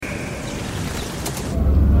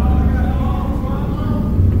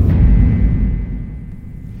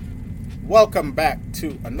Welcome back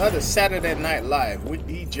to another Saturday Night Live with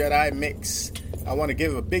the Jedi Mix. I want to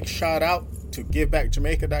give a big shout out to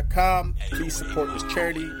GiveBackJamaica.com. Please support this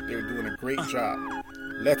charity. They're doing a great job.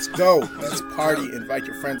 Let's go. Let's party. Invite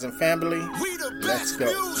your friends and family. Let's go.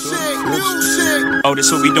 Oh, this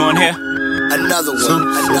what we doing here? Another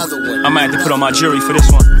one. I might have to put on my jury for this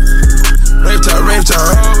one. Rave talk,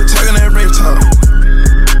 oh, we talking that rave talk.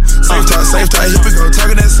 Safe talk, here we go,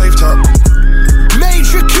 talking that safe talk.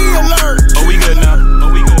 Major key alert. Oh, we good now.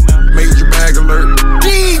 Major bag alert.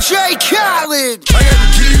 DJ Khaled. I got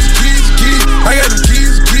the keys. I got the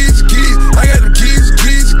keys. I got the keys.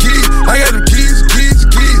 I got the keys.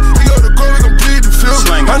 We go to court, we gon' plead the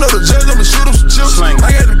fifth. I know the judge, I'ma shoot him some chips. I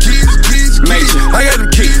got the keys. Major. I got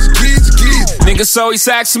the keys. Niggas always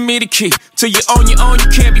asking me the key. Till you own your own, you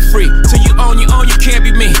can't be free. Till you own your own, you can't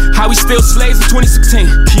be me. How we still slaves in 2016.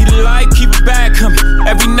 Keep the light, keep it bag coming.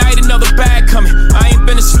 Every night another bag coming. I ain't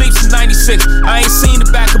been asleep since 96. I ain't seen the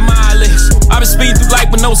back of my eyelids. I've been speeding through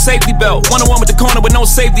life with no safety belt. 101 with the corner with no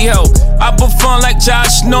safety help. I put fun like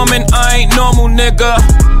Josh Norman. I ain't normal, nigga.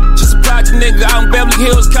 Just a project nigga out in Beverly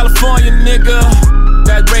Hills, California, nigga.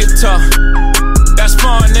 That rape talk. That's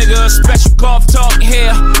fun, nigga. Special golf talk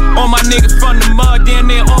here. All my niggas from the mud, damn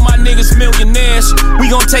near all my niggas millionaires. We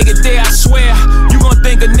gon' take it there, I swear. You gon'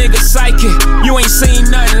 think a nigga psychic. You ain't seen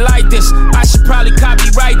nothing like this. I should probably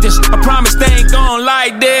copyright this. I promise they ain't gon'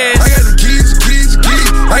 like this. I got the keys.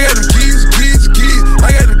 I got the keys.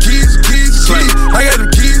 I got the keys. I got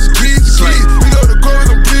the keys. We go to court,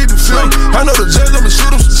 we gon' plead the fifth. I know the judge, I'ma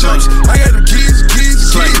shoot him some chips. I got the keys.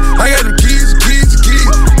 I got the keys.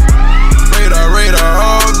 Radar,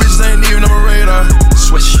 oh, bitches ain't even on my radar.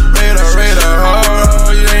 Swish. Radar,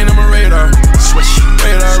 oh, you ain't on my radar. Swish.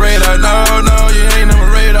 Radar, no, you ain't on my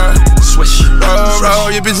radar. Swish. Oh,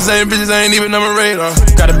 your bitches ain't even on my radar.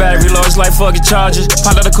 Got a battery low, it's like fucking charges.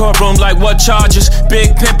 Pop out the courtroom like what charges?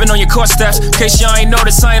 Big pimpin' on your court steps. In case y'all ain't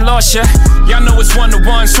noticed, I ain't lost yet. Y'all know it's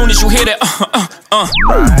 1-to-1 soon as you hear that.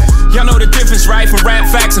 Y'all know the difference, right? From rap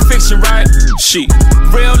facts and fiction, right? Shit.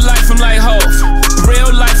 Real life, I'm like Hov.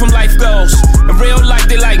 Real life, I'm like goals. In real life,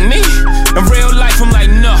 they like me. In real life, I'm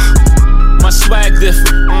like, no. My swag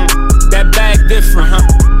different. That bag different,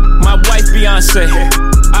 My wife Beyonce.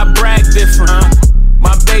 I brag different,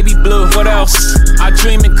 My baby blue. What else? I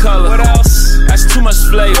dream in color. What else? That's too much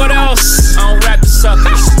flavor. What else? I don't rap the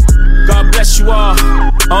suckers. God bless you all.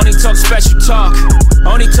 I only talk special talk.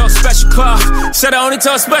 I only talk special clock. Said I only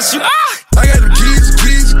talk special. I got the keys.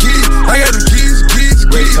 I got the keys.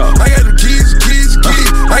 I got the keys.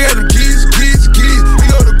 I got the keys. We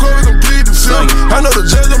go to court, we gon' plead the fifth. I know the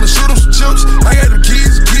judge, I'ma shoot him some chips. I got the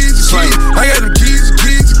keys. I got the keys.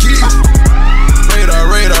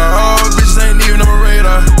 Radar, oh, bitches ain't even on my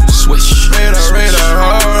radar. Swish. Radar,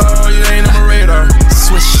 oh, you ain't on my radar.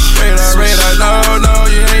 Swish. Radar, no,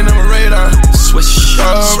 you ain't on my radar. Swish.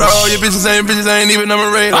 Oh, your bitches ain't even on my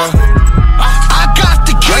radar. I got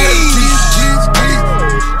the keys.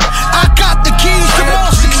 I got the keys to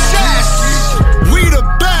more success. We the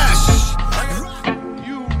best.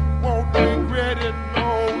 You won't regret it, no.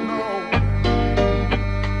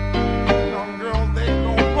 Some girls, they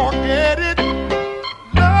gon' forget it.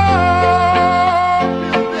 Love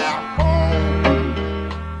is their home.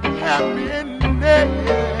 Happiness,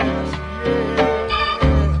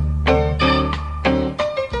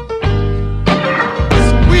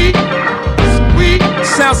 Sweet.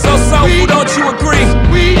 Sounds so soulful, don't you agree?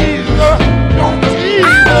 Squeezer, don't tease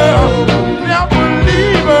never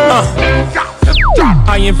leave her.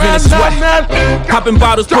 I invented sweat. Popping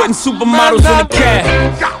bottles, putting supermodels in the cab.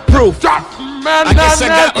 Proof. I guess I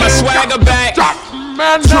got my swagger back.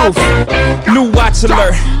 Truth. New watch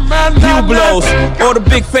alert. New blows. Or the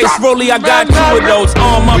big face rollie, I got two of those.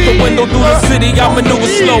 Arm out the window through the city, I maneuver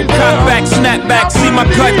slow. Cut back, snap back, see my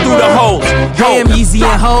cut through the holes. Damn, Easy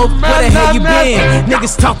and Hov, where the hell you been?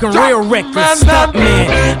 Niggas talking real reckless, stuck man.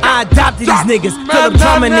 I adopted these niggas, feel them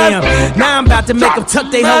drumming them. Now I'm about to make them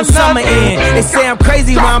tuck they whole summer in. They say I'm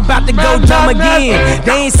crazy when I'm about to go dumb again.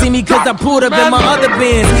 They ain't see me cause I pulled up in my other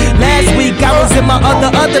Benz. Last week I was in my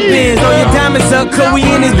other Benz. Throw your diamonds up, cause we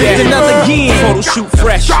in this bitch another again. Photo shoot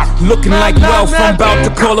fresh, looking like wealth. I'm about to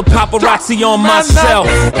call a paparazzi on myself.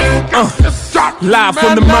 Live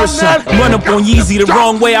from the Mercer. Run up on Yeezy the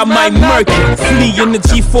wrong way, I might murk it. Flee in the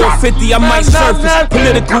G450, I might surface.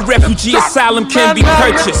 Political refugee asylum can be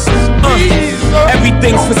purchased.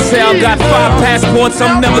 Everything's for sale. Got 5 passports,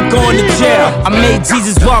 I'm never going to jail. I made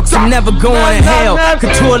Jesus walk, so I'm never going to hell.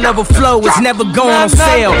 Couture level flow is never going on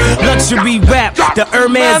sale. Luxury rap, the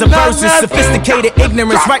Hermes of verses. Sophisticated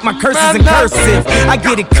ignorance, write my curses in cursive. I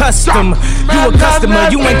get it custom. You a customer,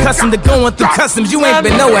 you ain't custom to going through customs. You ain't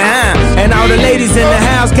been nowhere, huh? And all the ladies in the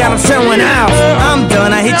house got them showing out. I'm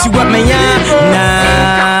done, I hit you up, man.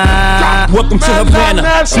 Nah. Welcome to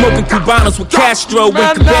Havana, smoking Cubanos with Castro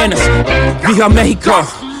and Cabanas. Via Mexico,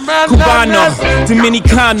 Cubano,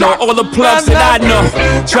 Dominicano, all the plugs that I know.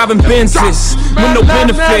 Driving Benzes with no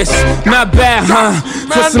benefits, not bad, huh?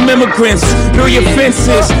 For some immigrants, build your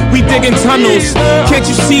fences, we digging tunnels. Can't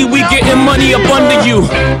you see we getting money up under you?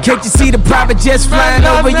 Can't you see the private jets flying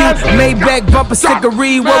over you? Maybach bumper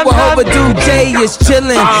stickery, what we're overdue? Jay is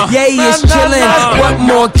chillin', Yay is chillin'. What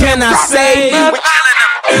more can I say?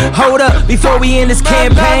 Hold up, before we end this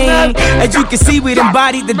campaign. As you can see, we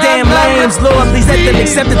embodied the damn lames. Lord, please let them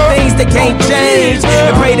accept the things they can't change,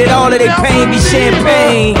 and pray that all of their pain be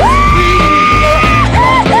champagne.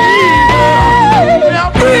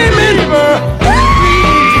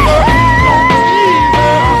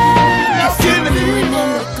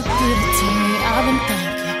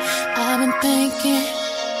 I've been thinking,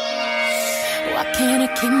 why can't I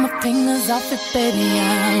keep my fingers off it, baby?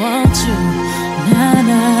 I want you. Nah,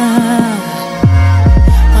 nah.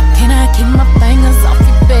 Why can't I keep my fingers off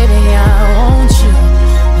you, baby? I want you.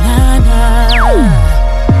 Nah, nah.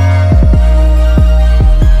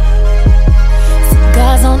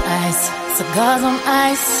 Cigars on ice, cigars on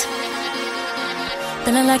ice.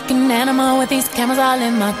 Feeling like an animal with these cameras all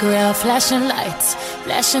in my grill. Flashing lights,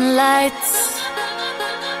 flashing lights.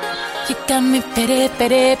 You got me pity,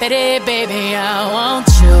 pity, pity, baby. I want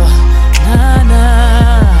you. Nah,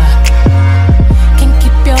 nah.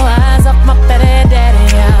 Your eyes off my petty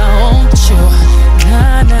daddy, I want you,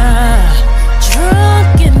 nah, nah.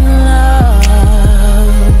 Drunk in love,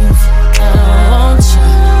 I want you.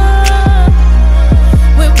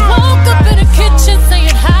 We woke up in the kitchen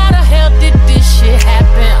saying, how the hell did this shit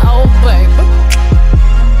happen? Oh, baby.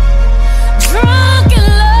 Drunk in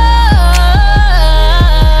love,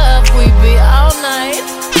 we be all night.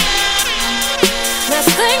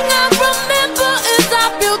 Last thing I remember is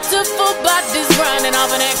our beautiful bodies grinding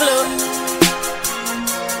off in that club.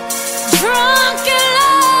 Drunk in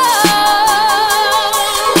love,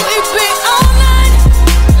 we be all night.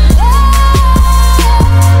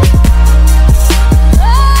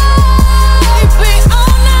 We be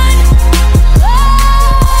all night.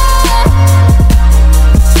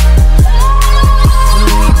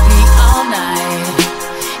 We be all night,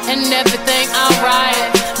 and everything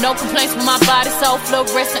alright. No complaints with my body, so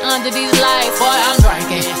fluorescent under these lights. Boy, I'm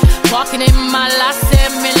drinking, walking in my life,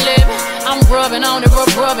 7 living. I'm rubbing on it,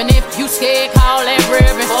 rubbing. If you scared, call that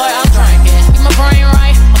ribbon. Boy, I'm drinking, keep my brain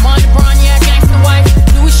right. I'm on the brown, yeah, gangsta wife.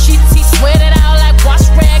 Louis sheets, he sweat it out like wash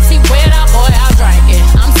rags. He wet out, boy, I'm drinking.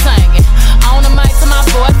 I'm singing on the mic to my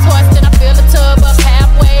voice twice, then I fill the tub up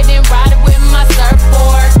halfway, then ride it with my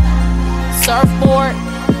surfboard. Surfboard.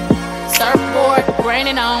 Surfboard,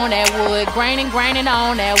 graining on that wood, graining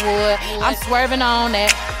on that wood. I'm swerving on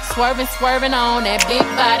that, swerving on that big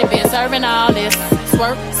body. Been serving all this,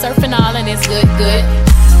 surfing all and it's good.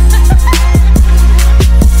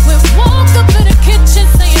 We woke up in the kitchen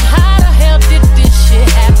saying, how the hell did this shit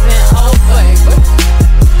happen? Oh, baby.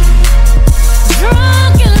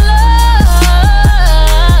 Drunk in love,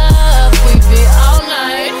 we be all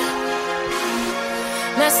night.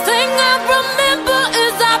 Last thing I remember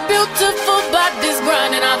is our beautiful bodies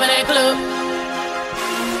grinding off in that club.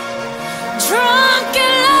 Drunk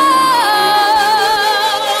in love,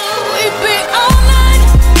 we be all night.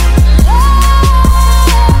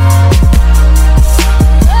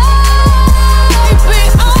 We be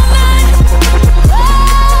all night.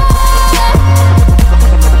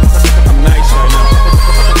 I'm nice right now.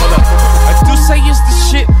 Hold up. I do say it's the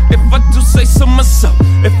shit. If I do say so myself.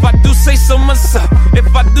 If I do say so myself.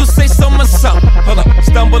 If I do say so myself. Hold up.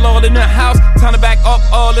 Stumble all in the house. Time to back up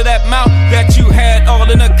all of that mouth that you had all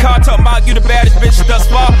in the car. Talking about you the baddest bitch thus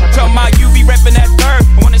far. Talking about you be reppin' that third.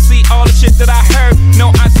 I wanna see all the shit that I heard.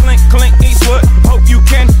 No, I slink, Clint Eastwood. Hope you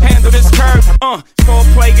can handle this curve.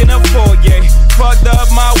 Foreplay in a foyer. Fucked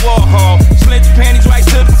up my Warhol. Slint your panties right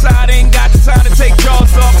to the side. Ain't got the time to take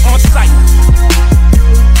jaws off on sight.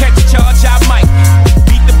 Catch a charge, I might.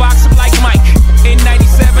 Beat the box up like Mike. In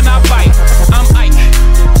 97, I bite. I'm Ike.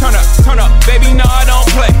 Turn up, baby, no, I don't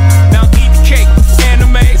play. Now eat the cake,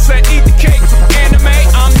 anime. Said eat the cake, anime.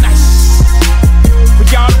 I'm nice.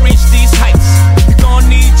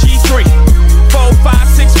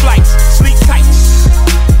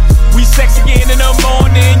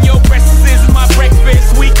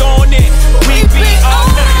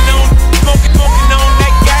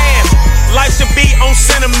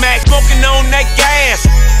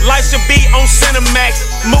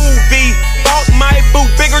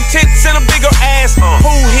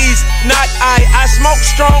 smoke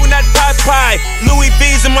strong in that pot pie. Louis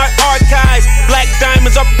V's in my archives. Black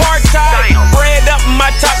diamonds are part-time. Bread up and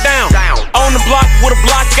my top down. On the block with a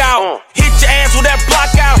block out. Hit your ass with that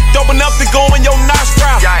block out. Dope enough to go in your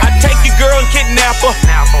nostril. I take your girl and kidnap her.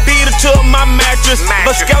 Feed her to my mattress.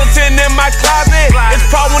 But skeleton in my closet. It's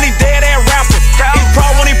probably when he dead ass rapper. It's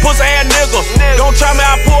probably when he pussy ass nigga. Don't try me,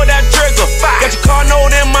 I pull that trigger. Got your car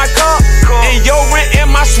note in my car. And your rent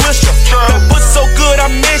in my swisher. That pussy so good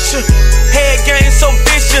I miss you. Head game so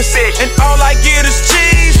vicious. And all I get is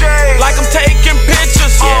cheese. Like I'm taking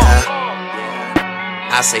pictures.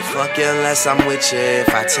 I say fuck you unless I'm with you.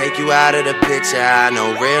 If I take you out of the picture, I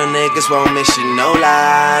know real niggas won't miss you. No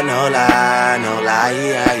lie, no lie, no lie,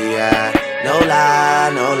 yeah, yeah. No lie,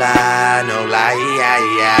 no lie, no lie, yeah,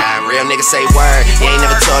 yeah. Real niggas say word, you ain't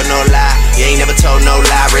never told no lie. You ain't never told no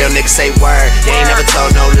lie. Real niggas say word, you ain't never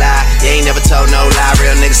told no lie. You ain't never told no lie.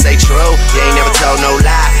 Real niggas say true, you ain't never told no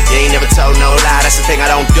lie. You ain't never told no lie. That's the thing I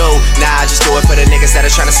don't do. Nah, I just do it for the niggas that are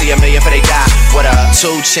trying to see a million for they die. What up?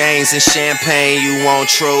 2 chains and champagne, you want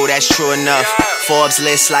true, that's true enough. Forbes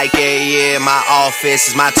list like yeah, my office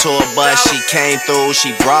is my tour bus. She came through,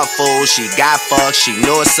 she brought food, she got fucked, she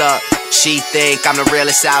knew what's up. She think I'm the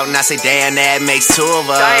realest out, and I say, damn, that makes 2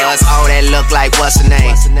 of us. Oh, that look like what's her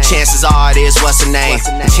name? Chances are it is what's her name.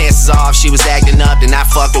 Chances are if she was acting up, then I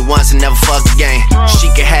fucked her once and never fucked again.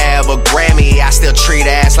 She could have a Grammy, I still treat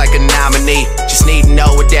her ass like a nominee. Just need to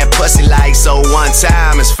know what that pussy like, so one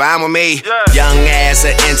time is fine with me. Young ass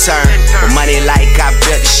an intern, with money like I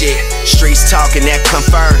built the shit. Streets talking that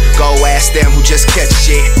confirm, go ask them who just catch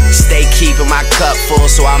shit. Stay keeping my cup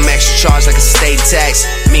full, so I'm extra charged like a state tax.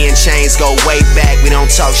 Me and Chains go way back, we don't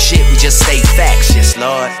talk shit, we just state facts, yes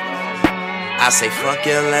Lord. I say fuck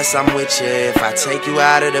you unless I'm with you. If I take you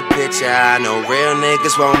out of the picture, I know real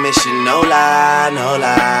niggas won't miss you. No lie, no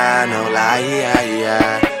lie, no lie, yeah,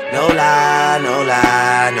 yeah. No lie, no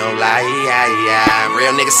lie, no lie, yeah, yeah.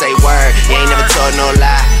 Real niggas say word, you ain't never told no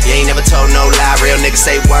lie. You ain't never told no lie. Real niggas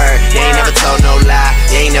say word, you ain't never told no lie.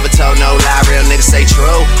 You ain't never told no lie. Real niggas say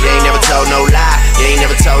true, you ain't never told no lie. You ain't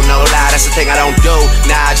never told no lie. That's the thing I don't do.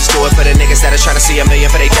 Nah, I just do it for the niggas that are trying to see a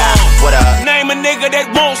million for they die. What up? Name a nigga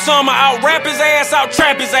that wants summer, out rap his ass, out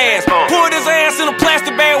trap his ass. Put his ass in a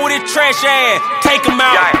plastic bag with his trash ass. Take him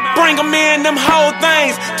out, bring him in, them whole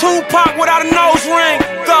things. Tupac without a nose ring.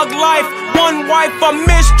 Thug life, one wife, a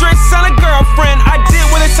mistress, and a girlfriend. I did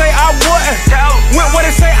what they say I wouldn't. Went what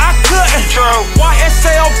they say I couldn't.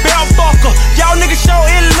 YSL belt buckle. Y'all niggas show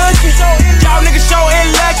it looking. Y'all niggas show it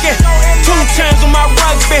lucky. 2 chains on my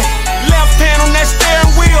rugby. Left hand on that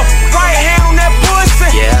steering wheel. Right hand on that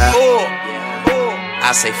pussy. Yeah.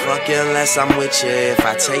 I say fuck you unless I'm with you. If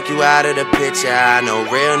I take you out of the picture, I know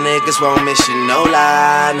real niggas won't miss you. No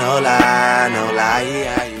lie, no lie, no lie,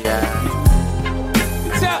 yeah, yeah.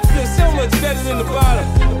 Top feels so much better than the bottom.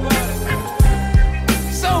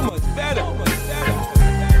 So much better.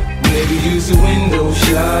 Nigga, use a window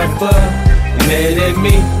shopper. You mad at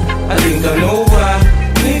me? I think I know why.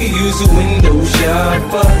 Nigga, use a window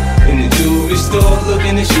shopper. In the jewelry store,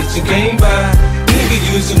 looking at shit you can't buy. Nigga,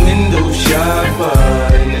 use a window shopper.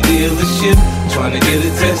 In the dealership, trying to get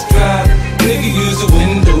a test drive. Nigga, use a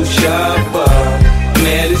window shopper.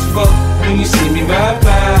 Mad as fuck when you see me ride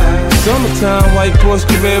by. Summertime, white Porsche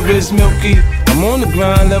Carrera is milky. I'm on the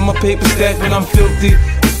grind, let my paper stack when I'm filthy.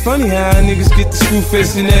 It's funny how niggas get the screw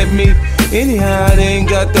facing at me. Anyhow, they ain't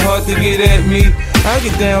got the heart to get at me. I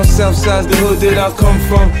get down south side's the hood that I come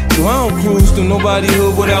from. So I don't cruise through nobody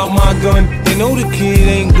hood without my gun. They know the kid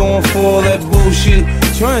ain't going for all that bullshit.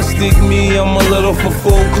 Try and stick me, I'm a little for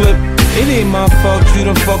full clip. It ain't my fault you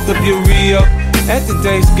done fucked up your re-up. At the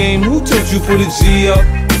dice game, who told you put a G up?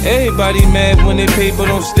 Everybody mad when their paper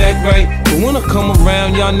don't stack right. But when I come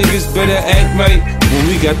around, y'all niggas better act right. When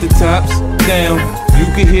we got the tops down, you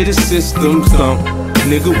can hear the system thump.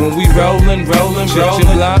 Nigga, when we rollin', shut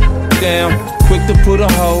your block down. Quick to put a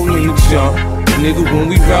hole in the jump. Nigga, when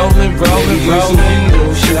we rollin'. Use a window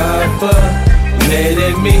shopper. You mad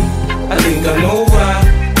at me? I think I know why.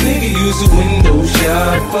 Nigga, use a window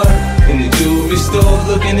shopper. In the jewelry store,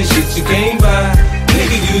 looking at shit you can't buy.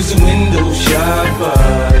 Nigga, use a window shopper.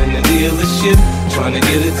 In the dealership, trying to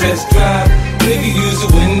get a test drive. Nigga, use a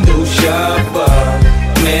window shopper.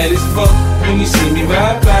 Mad as fuck when you see me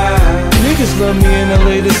ride by. Niggas love me in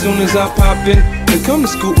LA as soon as I pop in. They come to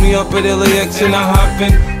scoop me up at LAX and I hop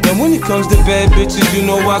in. Now when it comes to bad bitches, you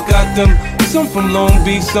know I got them. Some from Long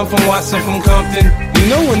Beach, some from Watson, from Compton. You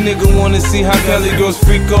know a nigga wanna see how Cali girls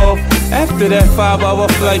freak off. After that 5-hour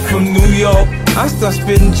flight from New York, I start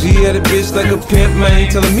spitting G at a bitch like a pimp,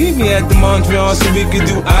 man. Tell her meet me at the Montreal so we can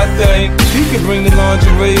do our thing. She can bring the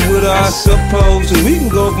lingerie with her, I suppose. So we can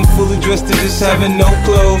go from fully dressed to just having no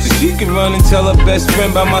clothes. So she can run and tell her best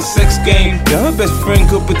friend about my sex game. Yeah, her best friend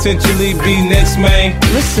could potentially be next, man.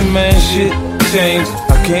 Listen, man, shit changed.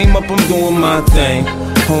 I came up, I'm doing my thing.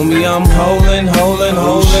 Homie, I'm holding.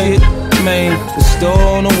 Shit, man, the store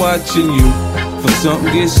owner watching you. For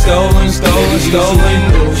something gets stolen.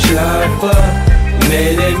 Window shopper,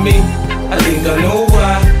 mad at me, I think I know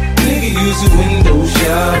why. Nigga use a window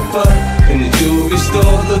shopper in the jewelry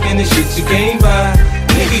store, looking at shit you can't buy.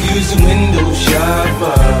 Nigga use a window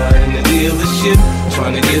shopper in the dealership,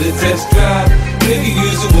 trying to get a test drive. Nigga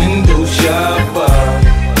use a window shopper,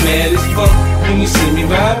 mad as fuck when you see me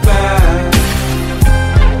ride by.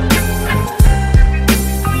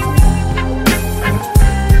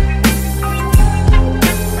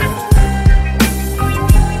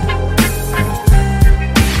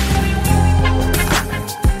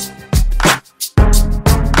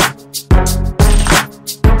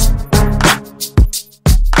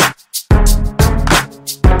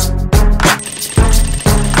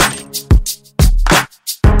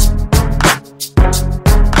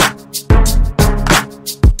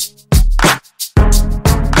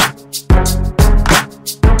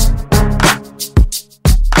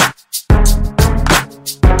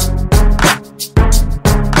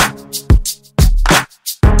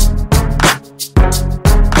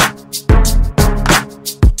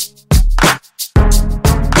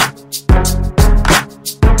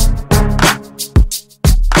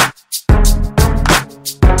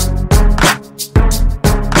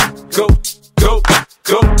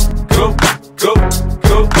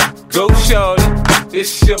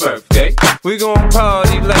 It's your birthday. We gon'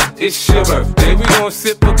 party like it's your birthday. We gon'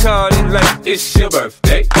 sip Bacardi like it's your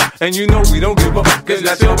birthday. And you know we don't give a fuck, cause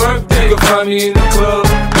that's your birthday. You can find me in the club,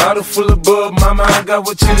 bottle full of bub. Mama, I got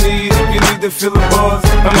what you need if you need to feel the buzz.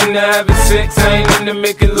 I'm into having sex, I ain't into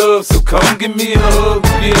making love. So come give me a hug,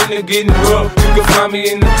 you're into getting rough. You can find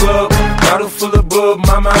me in the club, bottle full of bub.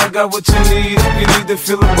 Mama, I got what you need if you need to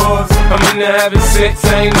feel the buzz. I'm into having sex,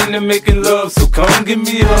 I ain't into making love. So come give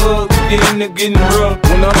me a hug, you're into getting rough.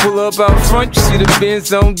 When I pull up out front, you see the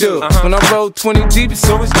Benz on dub. When I roll 20 deep, it's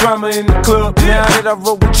always drama in the club. Now that I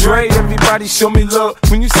roll with Dre, everybody show me love.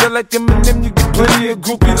 When you sell like Eminem, you get plenty of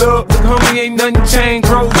groupie love. Look, homie, ain't nothing changed.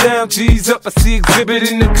 Roll down, G's up. I see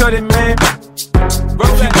exhibit in the cutting, man.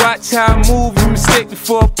 If you watch how I move, you mistake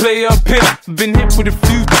before I play up here. Been hit with a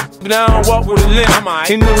few, but I don't walk with a limp.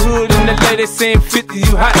 In the hood, in the lady saying 50,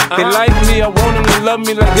 you hot. They like me, I want them to love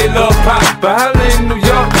me like they love pop. But holla in New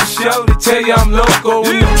York, the show, they tell you I'm local.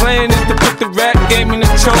 And the plan is to put the rap game in the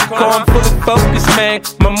choke. I'm fully focused, man.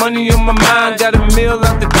 My money on my mind, got a meal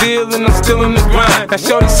out the deal, and I'm still in the grind. Now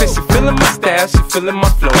shorty says she feeling my style, she feeling my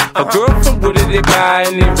flow. A girl from Wooded, they buy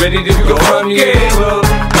and they ready to go. I'm in the club,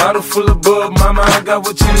 bottle full of bub. Mama, I got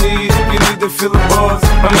what you need if you need to feel the buzz.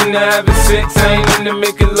 I'm into having sex, I ain't into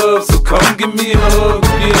making love. So come give me a hug,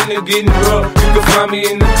 you're into getting rough. You can find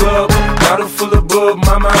me in the club, bottle full of bub.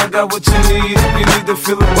 Mama, I got what you need if you need to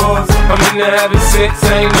feel the buzz. I'm into having sex,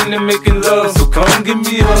 I ain't into making love. So come give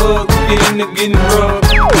me a hug, you're into getting rough.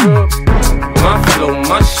 My flow,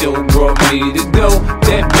 my show brought me to go.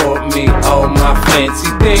 That brought me all my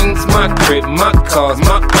fancy things. My crib, my cars,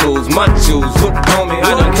 my clothes, my shoes. Look, homie,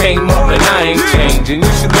 I done came up and I ain't changing.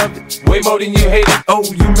 You should love it way more than you hate it. Oh,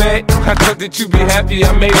 you mad? I thought that you be happy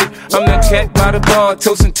I made it. I'm that cat by the bar,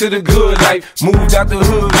 toasting to the good life. Moved out the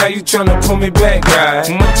hood, now you tryna pull me back, right?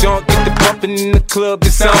 My junk get the bumping in the club,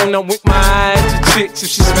 it's on. I'm with my eyes to chicks, if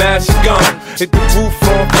she smash, she gone. Hit the roof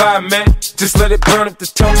on fire, man. Just let it burn if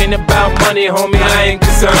they're talking about money, homie, I ain't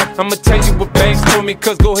concerned. I'ma tell you what banks told me,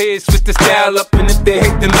 cause go ahead, switch the style up. And if they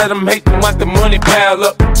hate, then let them hate, then watch the money pile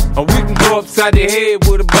up. Or we can go upside the head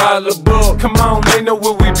with a bottle of bug. Come on, they know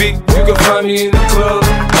where we be. You can find me in the club,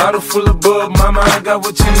 bottle full of bug. Mama, I got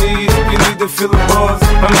what you need if you need to feel the buzz.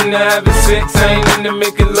 I'm into having sex, I ain't into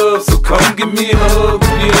making love. So come give me a hug,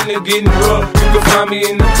 you're into getting rough. You can find me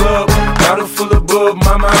in the club, bottle full of bug.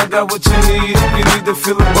 Mama, I got what you need if you need to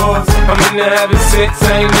feel the buzz. I'm into having sex,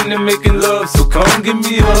 I ain't into making love. So come give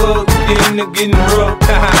me a hug, you're into getting rough.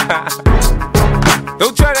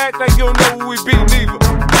 Don't try to act like you don't know who we be, neither.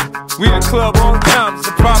 We in the club all the time, it's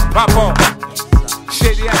a pop on.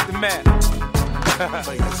 Shady aftermath.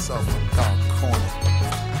 Play yourself a dark corner.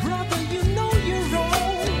 Brother, you know you're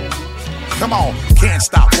wrong. Come on, can't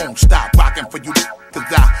stop, won't stop, rockin' for you. Cause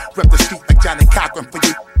I rep the street like Johnny Cochran for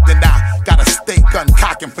you. Then I Gotta stay gun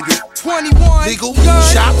cocking for you. 21 legal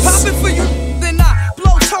guns, shots. popping for you. Then I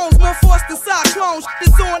blow tones more force than cyclones.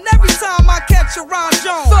 It's on every time I catch a Ron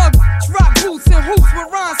Jones. Thug rock boots and hoops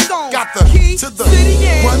with rhinestones. Got the key to the city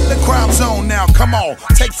in. run the crowd zone now. Come on,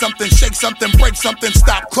 take something, shake something, break something,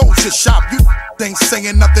 stop, close your shop. You ain't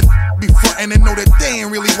saying nothing, be frontin' and know that they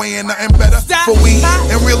ain't really weighing nothing better Stop, for we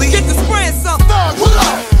and really get the spraying something. What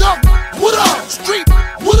up, Duck? What up, Street?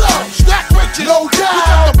 What up, Stack Richard? No doubt. We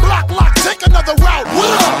got the block lock, take another route. What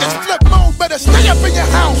up? It's flip mode, better stay up in your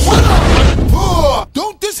house. What up?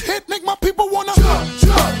 Don't this hit make my people wanna?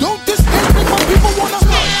 Don't this hit make my people wanna?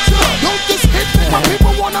 Don't this hit make my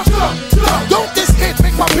people wanna? Don't this hit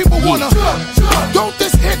make my people wanna? Don't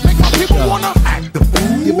this hit make my people wanna? Act the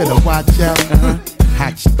fool. You better watch out.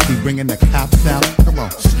 Hot shit be bringing the cops out. Come on,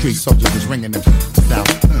 street soldiers is ringing them out.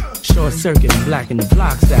 Short circuit and blacking the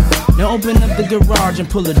blocks out. Now open up the garage and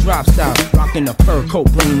pull the drops out. Rocking the fur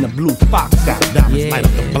coat, bringing the blue fox out. Diamonds light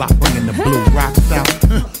up the block, bringing the blue rocks out.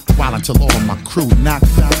 While until all of my crew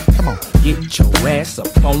knocks out. Come on, get your ass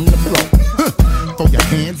up on the floor. Throw your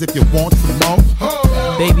hands if you want some more.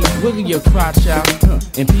 Baby, wiggle your crotch out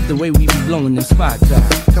and peep the way we be blowing them spots out.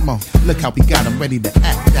 Come on, look how we got them ready to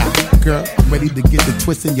act out. Girl, I'm ready to get the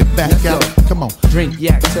twist in your back out. Come on, drink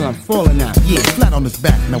yak till I'm falling out. Yeah, flat on his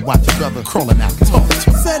back, now watch your brother crawling out. Talk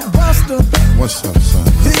to him. Said Buster, what's up, son?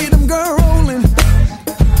 See them girl rolling,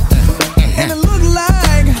 and it look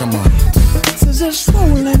like, come on, it's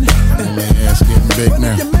swollen. Man, ass getting big but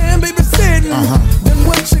now. If your man baby sitting, then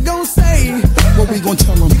what you gon' say? What we gon'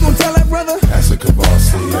 tell him? You gon' tell that brother? That's a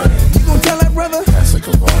Kavasi, You gon' tell that brother? That's a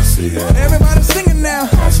Kavasi, Everybody singing now.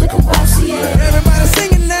 That's a Kavasi, Everybody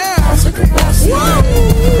singing now. That's a Kavasi.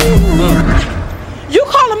 You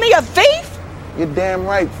calling me a thief? You're damn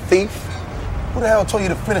right, thief. Who the hell told you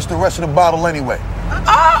to finish the rest of the bottle anyway? Oh,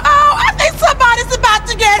 I think somebody's about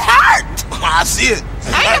to get hurt. I see it.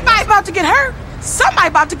 Ain't nobody about to get hurt. Somebody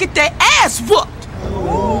about to get their ass whooped.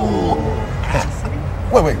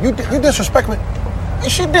 Wait, you disrespect me?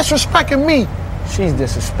 Is she disrespecting me? She's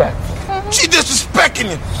disrespectful. She disrespecting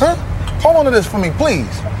you, huh? Hold on to this for me,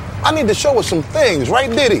 please. I need to show her some things, right,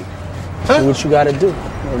 Diddy? Huh? Do what you gotta do.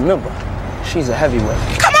 Remember, she's a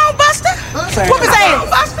heavyweight. Come on, Buster. Whoop his ass,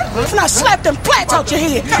 Buster. Now slap them plats out your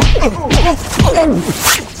head.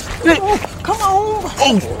 Come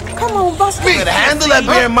on. Come on, Buster. You better handle that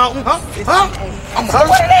bear mountain, huh?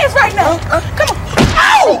 What it is right now? Come on.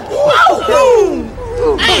 Ow!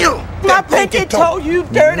 My pinky toe, you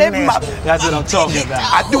dirty mouth. That's what I'm talking about.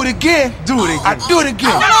 I do it again. Do it again. I do it again.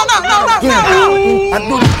 No. I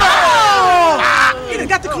do it again. He done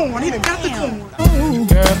got the corn.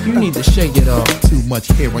 Girl, you need to shake it off. Too much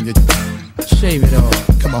hair on your. Shave it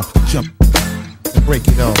off. Come on, jump and break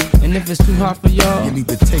it off. And if it's too hot for y'all, you need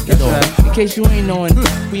to take it off. Right. In case you ain't knowing,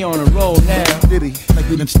 we on a roll now. Diddy, like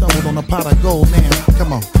we done stumbled on a pot of gold now.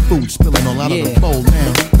 Come on, food spilling all out of the bowl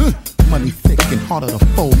now. Money thick and harder to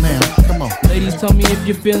fold now. Come on. Ladies, tell me if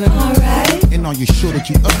you're feeling alright. And are you sure that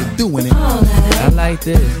you up to doing it? I like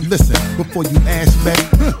this. Listen, before you ask back,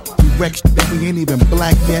 you wrecked that we ain't even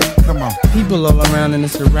black yet. Come on. People all around and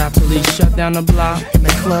it's a rap police shut down the block. And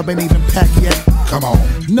the club ain't even packed yet. Come on.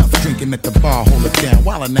 Enough drinking at the bar, hold it down.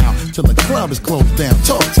 Wildin' now till the club is closed down.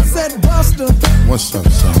 Talk to me. Said Buster, what's up,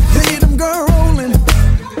 son? See them girl rolling,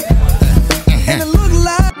 and it look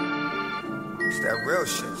like. It's that real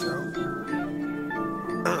shit, yo.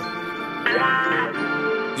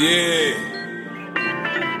 Yeah.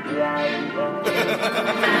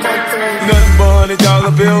 Nothing but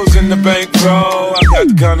 $100 bills in the bankroll. I got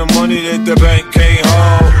the kind of money that the bank can't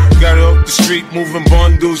hold. Got it up the street, moving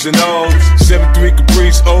bundles and O's. 7-3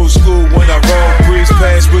 Caprice, old school when I roll. Breeze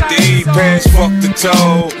pass with the E-pass, fuck the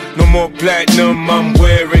toll. No more platinum, I'm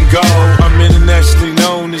wearing gold. I'm internationally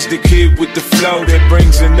known as the kid with the flow that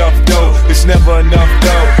brings enough dough. It's never enough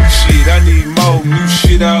dough. Shit, I need more, new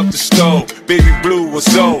shit out the stove. Baby blue or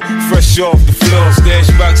so, fresh off the floor.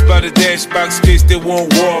 Stash box by the dash box, case they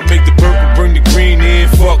won't war. Make the purple, bring the green in,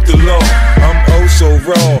 fuck the law. I'm oh so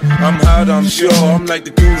raw, I'm hot, I'm sure. I'm like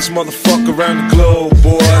the coolest motherfucker around the globe,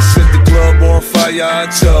 boy. I set the club on fire,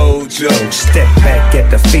 I told you. Step back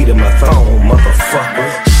at the feet of my throne,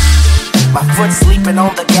 motherfucker. My foot sleeping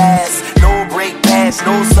on the gas, no brake pads,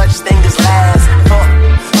 no such thing as last.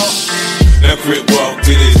 Now crip walk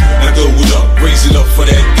to this, now throw it up, raise it up for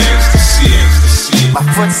that gangsta shit. My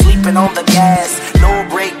foot sleeping on the gas, no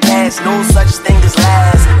brake pads, no such thing as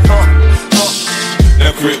last.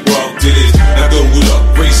 Now crip walk to this, now throw it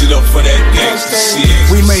up, raise it up for that gangsta shit.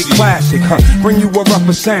 We make classic, huh? Bring you a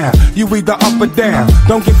rougher sound. You either up or down.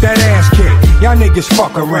 Don't get that ass kicked. Y'all niggas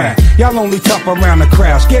fuck around. Y'all only tough around the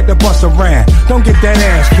crowd. Scared to bust around. Don't get that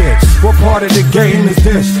ass kicked. What part of the game is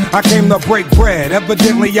this? I came to break bread.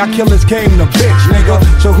 Evidently, y'all killers came to bitch, nigga.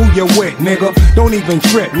 So who you with, nigga? Don't even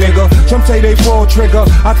trip, nigga. Some say they pull trigger.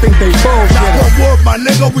 I think they bullshit. Now one word, my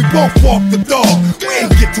nigga, we both walked the dog. We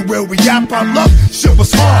ain't get to where we at by luck. Shit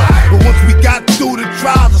was hard. But once we got through the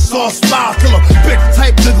trials, I saw a smile. Till a bitch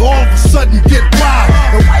type nigga all of a sudden get wild.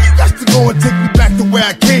 And why you got to go and take me back to where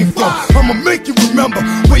I came from? I'ma make you remember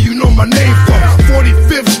where you know my name from.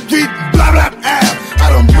 45th Street, blah blah Ave.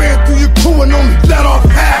 I done ran through your crew and only let off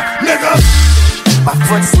half, nigga. My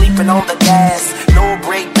foot sleeping on the gas. No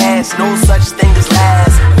break pass, no such thing as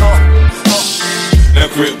last. Now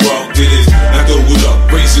Grit Walk did it. Now go it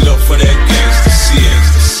up, raise it up for that gangsta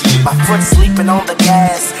shit. My foot sleeping on the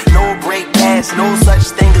gas. No break pass, no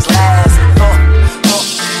such thing as last.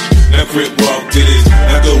 Now Grit Walk did it.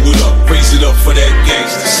 Now go it up, raise it up for that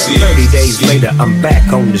gangsta shit. 30 days later, I'm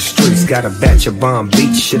back on the streets. Got a batch of bomb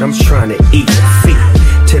beach shit. I'm trying to eat feet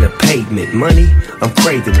to the pavement. Money, I'm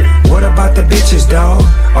craving it. What about the bitches, dawg?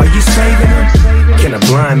 Are you saving them? Can a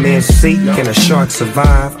blind man see? Can a shark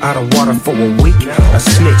survive out of water for a week? A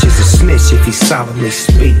snitch is a snitch if he solemnly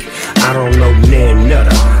speak. I don't know near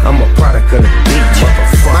nutter. I'm a product of the beach.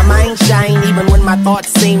 My mind shine even when my thoughts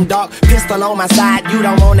seem dark. Pistol on my side, you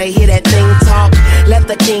don't wanna hear that thing talk. Let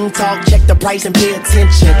the king talk, check the price and pay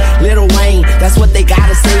attention. Lil Wayne, that's what they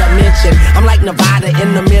gotta say or mention. I'm like Nevada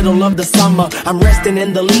in the middle of the summer. I'm resting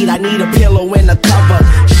in the lead, I need a pillow and a cover.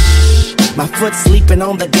 Shh, my foot sleeping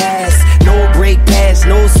on the gas. No break pass,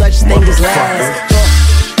 no such thing as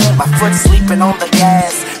last. My foot sleeping on the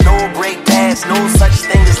gas. No break pass, no such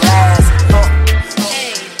thing as last.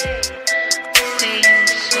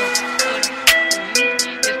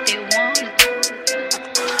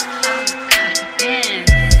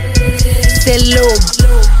 Say low,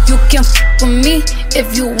 you can f with me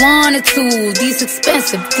if you wanted to. These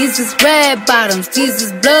expensive, these is red bottoms, these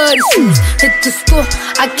is bloody shoes. Hit the school,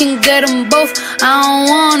 I can get them both, I don't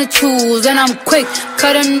wanna choose. And I'm quick,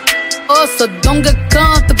 cutting off, so don't get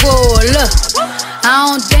comfortable. Look, I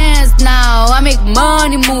don't dance now, I make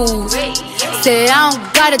money move. Say I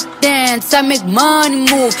don't gotta dance, I make money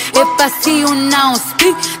move. If I see you now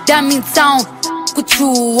speak, that means I don't with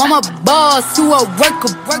you. I'm a boss, you a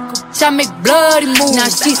worker. I make bloody moves. Now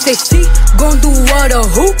she say she gon' do what or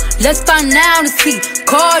who? Let's find out and see.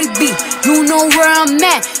 Cardi B, you know where I'm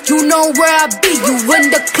at, you know where I be. You in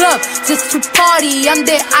the club just to party. I'm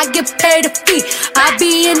there, I get paid a fee. I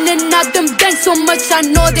be in and out them banks so much, I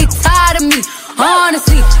know they tired of me.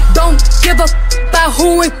 Honestly, don't give a about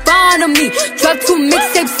who in front of me. Dropped 2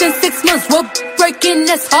 mixtapes in 6 months. We're breaking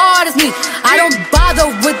as hard as me. I don't bother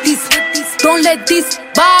with these. Don't let these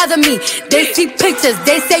bother me. They see pictures,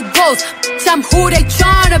 they say goals. I'm who they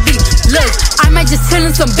tryna be. Look, I might just chill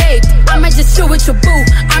in some babe. I might just chill with your boo.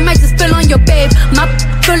 I might just spill on your babe. My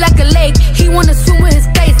feel like a lake. He wanna swim with his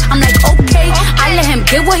face. I'm like, okay. I let him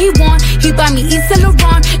get what he want. He buy me East Saint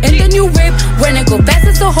Laurent and the new whip. When I go fast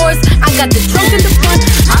as a horse, I got the trunk in the front.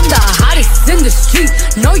 I'm the hottest in the street.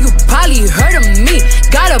 Know you probably heard of me.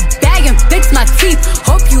 Got a bag and fix my teeth.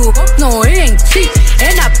 Hope you know it ain't cheap.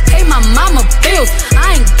 And I pay my mama bills.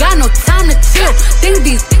 I ain't got no time to chill. Think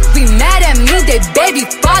these be mad at me. They baby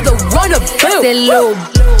father wanna build. Say low,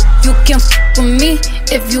 you can f with me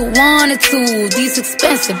if you wanted to. These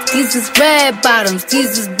expensive, these is red bottoms,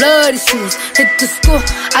 these is bloody shoes. Hit the school,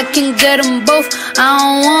 I can get them both, I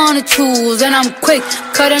don't wanna choose. And I'm quick,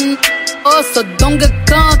 cutting off, so don't get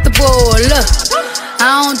comfortable. Look,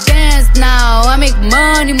 I don't dance now, I make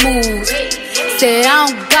money moves. Say I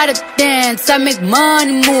don't gotta dance, I make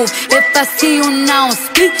money move. If I see you now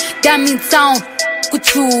speak, that means I don't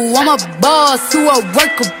with you. I'm a boss, you a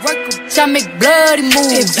worker. I make bloody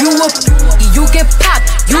moves. If you a you get popped.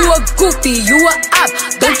 You a goofy, you a op.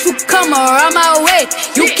 Don't you come around my way.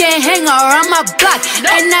 You can't hang around my block.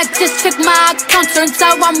 And I just check my account. Turns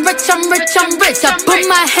out I'm rich, I'm rich, I'm rich. I put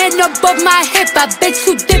my hand above my hip. I bet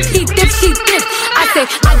you dip, he dip, she dip. I say,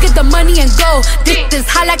 I get the money and go. This is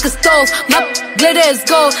hot like a stove. My glitter is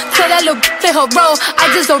gold. Tell that little play her role. I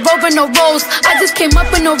just a rope and no rolls. I just came up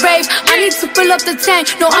in a rave. I need to fill up the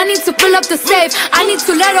tank. No, I need to fill up the safe. I need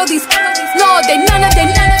to let all these know they none of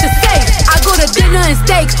to say. I go to dinner and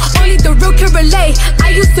steak. Only the real can relate.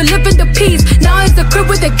 I used to live in the peace. Now it's the crib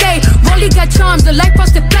with the gay. Rolly got charms, the life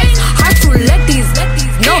frosted flakes. Hard to let these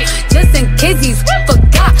know, just in case these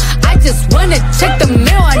forgot. I just wanna check the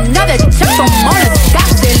mail. Another check from all the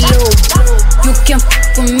dots. They low. You can f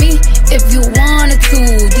with me if you wanted to.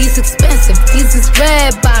 These expensive, these is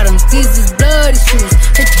red bottoms, these is bloody shoes.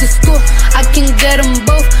 Hit the school, I can get them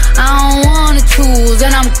both, I don't wanna choose.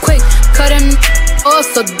 And I'm quick, for them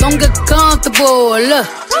also don't get comfortable. Look,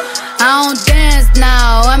 I don't dance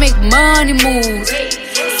now, I make money move.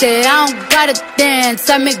 Say I don't gotta dance,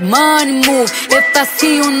 I make money move. If I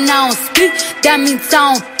see you now speak, that means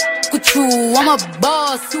I don't f with you. I'm a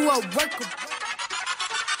boss, you a worker.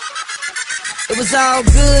 It was all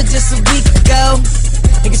good just a week ago.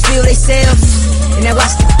 Niggas feel they self, and I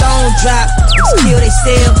watch the phone drop. Niggas kill they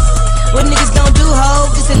self. What niggas don't do,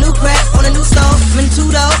 ho? Just a new crack on a new stove. I'm in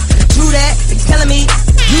two though, true that. Niggas telling me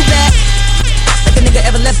you back. Like a nigga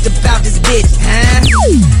ever left about this bitch, huh?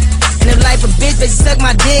 And if life a bitch, bet she suck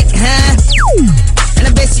my dick, huh? And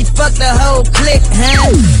I bet she fucked the whole clique,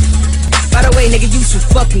 huh? By the way, nigga, you should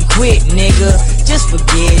fucking quit, nigga. Just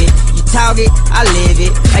forget it. You talk it, I live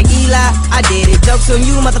it. Like Eli, I did it. Jokes on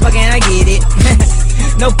you, motherfucker, and I get it.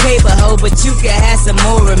 No paper hoe, but you can have some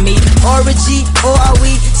more of me. Orgy, or are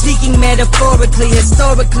we speaking metaphorically?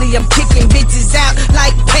 Historically, I'm kicking bitches out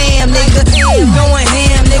like Pam, nigga. Going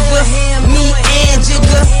ham, nigga. Me and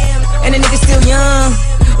Jigga. And the nigga still young.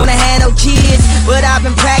 When I had no kids, but I've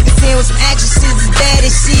been practicing with some actresses as bad as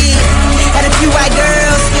shit. Had a few white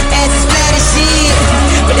girls, had some splatty shit.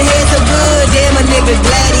 But the head so good, damn a nigga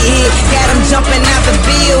glad he hit. Got him jumping out the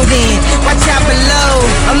building. Watch out below,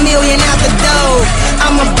 $1 million out the door.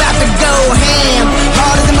 I'm about to go ham.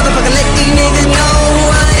 Hard as a motherfucker, let these niggas know who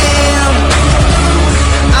I am.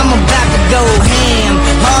 I'm about to go ham.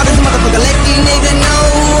 Hard as a motherfucker, let these niggas know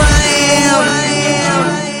who I am.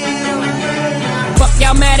 Fuck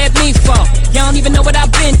y'all mad at me for? Y'all don't even know what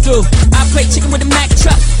I've been through. I play chicken with a Mack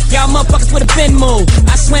truck. Y'all motherfuckers with a bin move.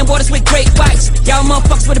 I swam waters with great whites. Y'all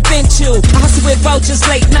motherfuckers with a bin chew. I hustle with vultures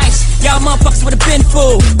late nights. Y'all motherfuckers with a bin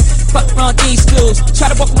fool. Fuck around these schools.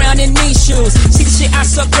 Try to walk around in these shoes. See the shit I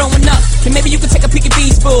suck growing up. Then maybe you can take a peek at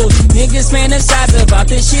these fools. Niggas fantasize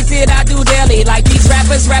about the shit that I do daily. Like these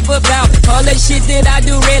rappers rap about all that shit that I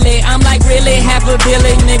do really. I'm like really half a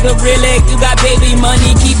billion, nigga, really. You got baby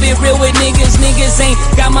money, keep it real with niggas. Niggas ain't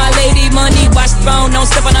got my lady money. Watch the phone, don't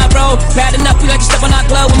step on our road. Bad enough, you like you step on our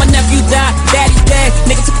glove. When my nephew died, daddy's dead.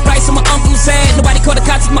 Nigga took a price on my uncle's head. Nobody called the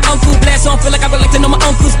cops, my uncle blessed. So I don't feel like I relate to know my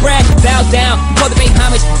uncle's bread. Bow down, before the pay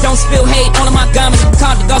homage. Don't spill hate on my garments.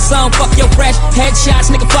 Call the garçon, fuck your fresh. Headshots,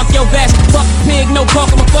 nigga, fuck your vest. Fuck pig, no pork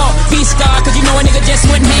on my fault. Be scarred, cause you know a nigga just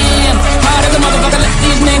went ham. Hard as a motherfucker, let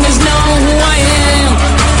these niggas know who I am.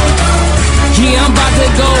 Yeah, I'm about to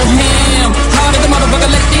go ham. Hard as a motherfucker,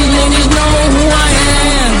 let these niggas know who I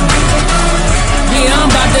am. Yeah, I'm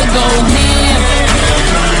about to go ham.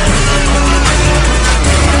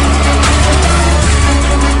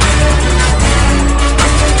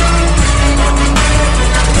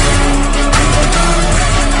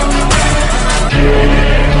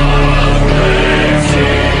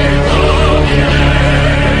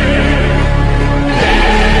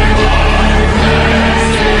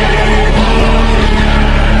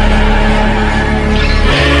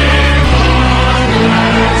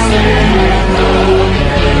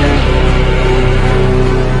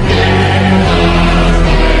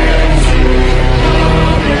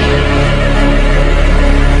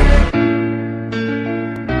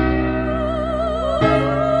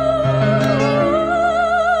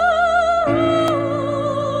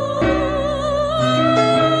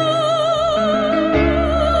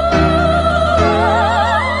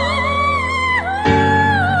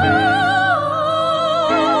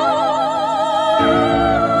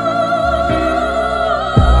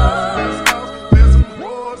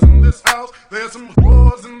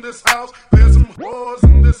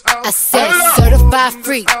 I said certified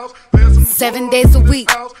freak, 7 days a week,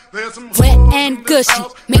 wet and gushy,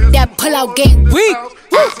 make that pull-out game weak.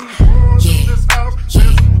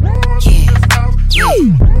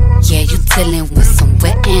 Yeah, you dealing with some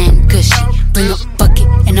wet and gushy. Bring a bucket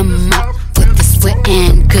and a mop for this wet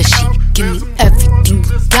and gushy. Give me everything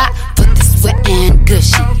you got for this wet and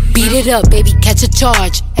gushy. Beat it up, baby, catch a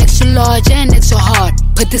charge. Extra large and extra hard.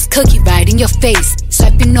 Put this cookie right in your face.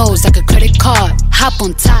 Swipe your nose like a credit card. Hop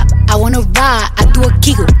on top, I wanna ride. I do a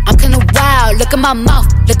giggle, I'm kinda wild. Look at my mouth,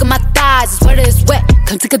 look at my thighs. It's wet, it's wet,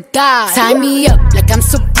 come take a dive. Tie me up like I'm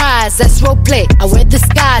surprised, that's roleplay. I wear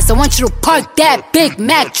disguise, I want you to park that Big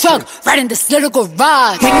Mac truck right in this little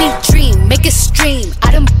garage. Make me dream, make it stream.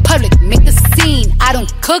 Out in public, make a scene. I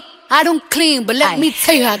don't cook, I don't clean, but let me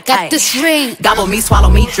tell you, I got this ring. Gobble me, swallow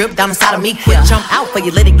me, drip down inside of me. Quick jump out for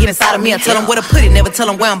you, let it get inside of me. I tell them where to put it, never tell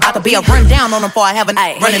them where I'm about to be. I run down on them before I have a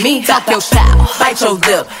running me. Talk your style, bite your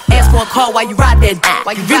lip. Ask for a call while you ride that.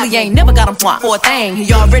 Why you really ain't never got him for a thing.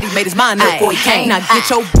 He already made his mind up before he came. Now get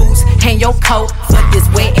your boots, hang your coat, fuck this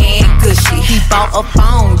wet and gushy. He bought a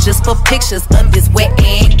phone just for pictures of this wet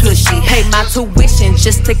and gushy. Pay my tuition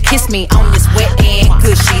just to kiss me on this wet and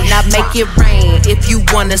gushy. Now make it rain if you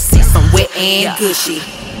wanna see some wet and gushy.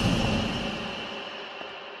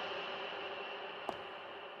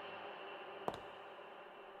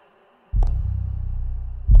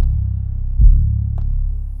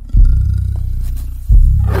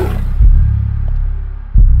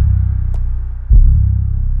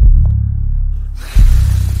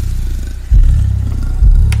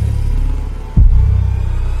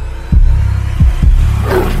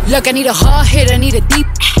 Look, I need a hard hit, I need a deep,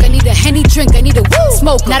 I need a Henny drink, I need a woo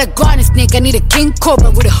smoke, not a garden snake, I need a king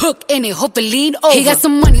cobra with a hook in it, hope it lean over. He got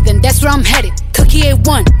some money, then that's where I'm headed. Cookie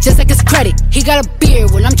A1, just like his credit. He got a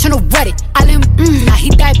beard, well I'm tryna wet it. I let him, now he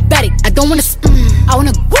diabetic. I don't wanna, I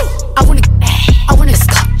wanna,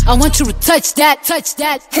 I want you to touch that,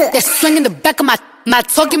 that swing in the back of my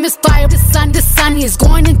talking misfire. The sun is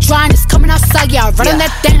going and drying. It's coming outside, yeah. I run on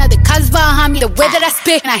that thing. Now the cuz behind me. The way that I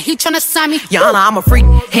spit, and I he tryna sign me. Your Honor, I'm a freak.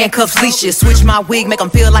 Handcuffs, leashes. Switch my wig, make him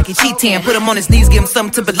feel like he cheating. Put him on his knees, give him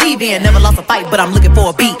something to believe in. Never lost a fight, but I'm looking for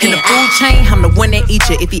a beat. In the food chain, I'm the one that eat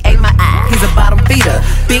you. If he ate my eye, he's a bottom feeder.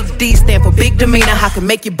 Big D stand for big demeanor. I can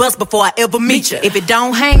make you bust before I ever meet you. If it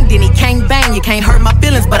don't hang, then he can't bang. You can't hurt my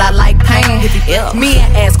feelings, but I like pain. If he ill, me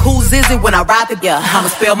and ask who's is it when I ride the I'ma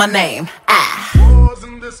spell my name.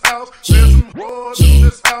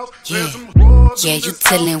 Yeah, you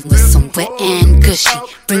dealing with some wet and gushy.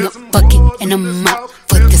 Bring a bucket and a mop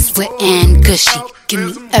for this wet and gushy. Give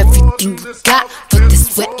me everything you got for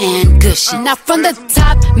this wet and gushy. Now from the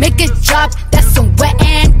top, make it drop. That's some wet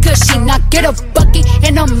and gushy. Now get a bucket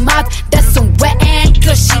and a mop. That's some wet and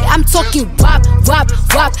gushy. I'm talking wop, wop,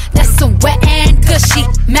 wop. That's some wet and gushy.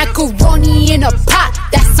 Macaroni in a pot.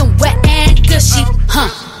 That's some wet and gushy, huh?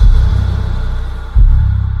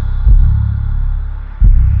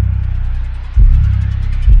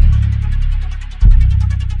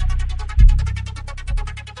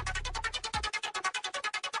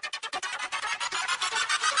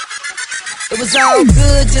 It was all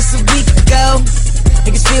good just a week ago.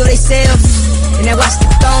 Niggas feel they self, and I watch the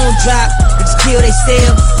throne drop. Niggas kill they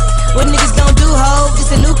self. What niggas gon' do, ho?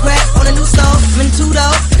 Just a new crack on a new soul. I'm in two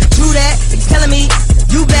though. True that. Niggas telling me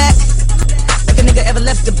you back. Like a nigga ever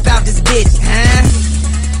left about this bitch, huh?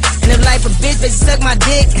 And if life a bitch, bet she suck my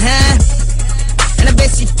dick, huh? And I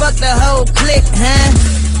bet she fucked the whole clique,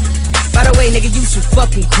 huh? By the way, nigga, you should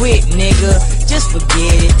fucking quit, nigga. Just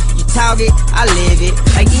forget it. You talk it, I live it.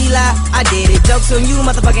 Like Eli, I did it. Jokes on you,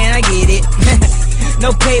 motherfucker, and I get it.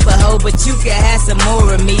 No paper hoe, but you can have some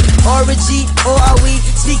more of me. Orgy, or are we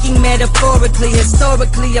speaking metaphorically?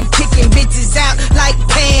 Historically, I'm kicking bitches out like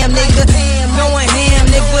Pam, nigga. Going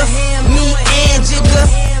ham, nigga. Me and Jigga.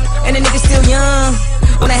 And the nigga still young.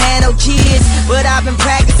 When I had no kids, but I've been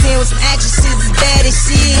practicing with some actresses as bad as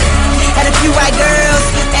shit. Had a few white girls,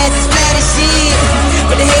 asses flat as shit.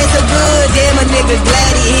 But the head so good, damn a nigga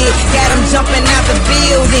glad he hit. Got him jumping out the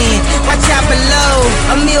building. Watch out below,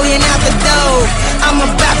 $1 million out the door. I'm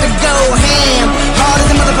about to go ham. Hard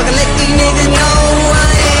as a motherfucker, let these niggas know who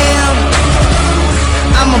I am.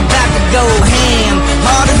 I'm about to go ham.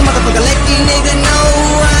 Hard as a motherfucker, let these niggas know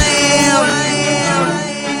who I am.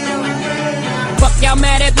 Fuck y'all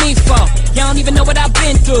mad at me for? Y'all don't even know what I've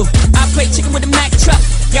been through. I play chicken with a Mack truck.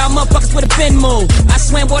 Y'all motherfuckers with a bin move. I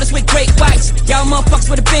swam waters with great whites. Y'all motherfuckers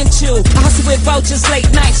with a bin chew. I hustle with vultures late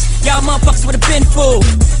nights. Y'all motherfuckers with a bin fool.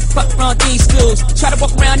 Fuck around these schools. Try to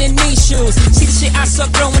walk around in these shoes. See the shit I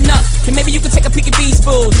suck growing up. And maybe you can take a peek at these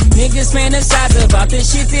fools. Niggas fantasize about the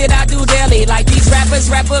shit that I do daily. Like these rappers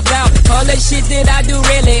rap about all the shit that I do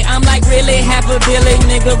really. I'm like really half a billion,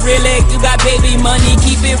 nigga, really. You got baby money,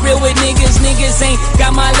 keep it real with niggas. Niggas ain't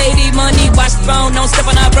got my lady money. Watch the phone, don't step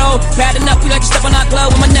on our road. Bad enough, we like to step on our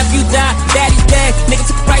glove. When my nephew died, daddy's dead. Nigga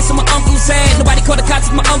took a price on my uncle's head. Nobody called the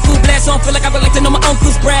cops, my uncle blessed. So I don't feel like I would like to know my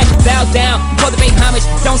uncle's bread. Bow down, before the pay homage.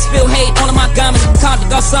 Don't spill hate on my garments. Call the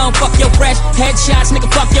garçon, fuck your fresh. Headshots, nigga,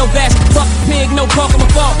 fuck your vest. Fuck pig, no pork, I'm a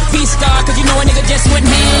fault. P-star, cause you know a nigga just went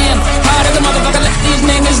ham. Hard as a motherfucker, let these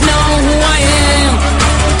niggas know who I am.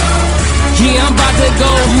 Yeah, I'm about to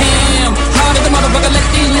go ham. Hard as a motherfucker, let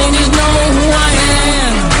these niggas know who I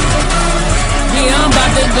am. Yeah, I'm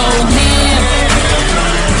about to go ham.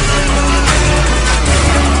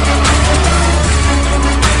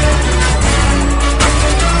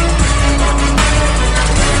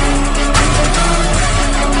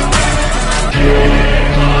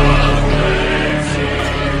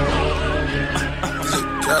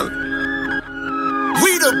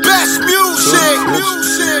 We the best music.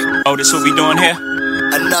 Oh, this what we doing here?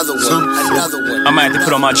 Another one. I might have to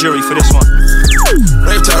put on my jury for this one.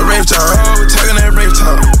 Rave talk, oh, we talking that rave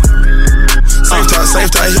talk. Safe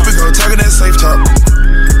talk, here we go, talking that safe talk.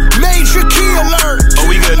 Major key alert. Oh,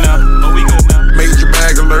 we good now. Major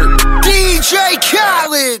bag alert. DJ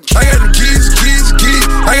Khaled. I got them keys.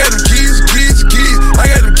 I got them keys. I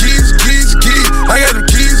got them keys. I got them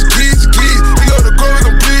keys. We go to court, we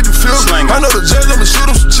gon' plead the fifth. I know the judge, I'ma shoot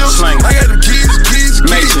him some chips. I got them keys.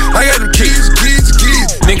 I got them keys.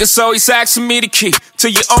 Niggas always asking me the key.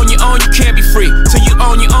 Till you own your own, you can't be free. Till you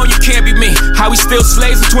own your own, you can't be me. How we still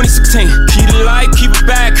slaves in 2016. Key to life, keep a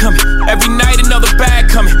bag coming. Every night another bag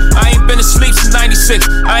coming. I ain't been asleep since 96.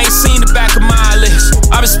 I ain't seen the back of my eyelids.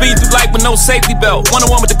 I've been speeding through life with no safety belt.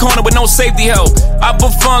 101 with the corner with no safety help. I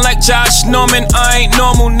put fun like Josh Norman. I ain't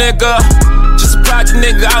normal, nigga. Just a project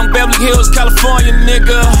nigga out in Beverly Hills, California,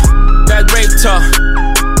 nigga. That rape talk.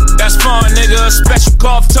 That's fun, nigga. Special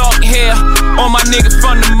golf talk here. All my niggas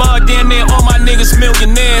from the mud, damn near all my niggas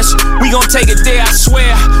millionaires. We gon' take it there, I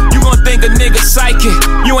swear. You gon' think a nigga psychic.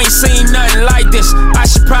 You ain't seen nothing like this. I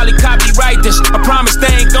should probably copyright this. I promise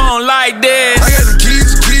they ain't gon' like this. I got them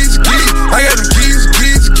keys. I got them keys.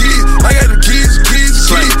 I got them keys.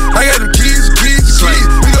 I got them keys.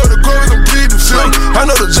 We go to court, we gon' plead the fifth. I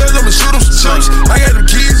know the judge, I'ma shoot him some chips. I got them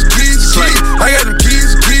keys. I got them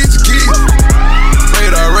keys.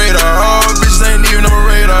 Radar, oh, bitches ain't even on my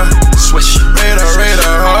radar. Swish. Radar,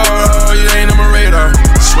 oh, you ain't on my radar.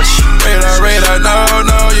 Swish. Radar,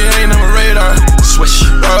 no, you ain't on my radar. Swish.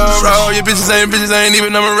 Oh, your bitches ain't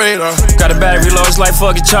even on my radar. Got a battery low, it's like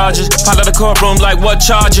fucking charges. Pile out the courtroom like what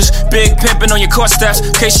charges? Big pimpin' on your court steps.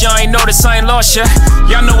 Case y'all ain't noticed, I ain't lost yet.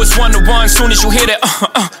 Y'all know it's 1-to-1 soon as you hear that.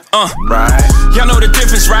 Right. Y'all know the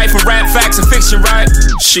difference, right? From rap facts and fiction, right?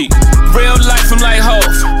 Shit. Real life, I'm like Hov.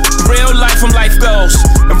 Real life, I'm like Ghost.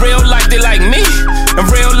 In real life, they like me. In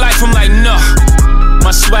real life, I'm like, no.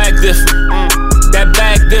 My swag different. That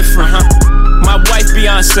bag different, My wife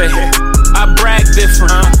Beyonce. I brag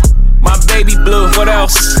different, My baby blue. What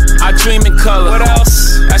else? I dream in color. What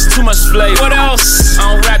else? That's too much flavor. What else?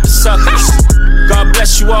 I don't rap the suckers. God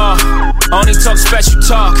bless you all. I only talk special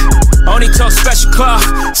talk. I only talk special clock.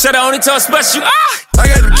 Said I only talk special. I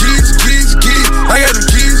got them keys. I got them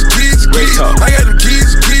keys. I got them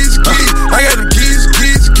keys. I got them keys.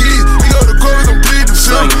 We go to court, we gon' plead the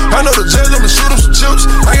fifth. I know the judge, I'ma shoot him some chips.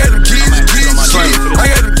 I got them keys. I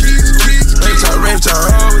got them keys. Rave talk,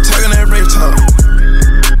 oh, we talking that rave talk.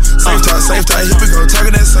 Safe talk, here we go,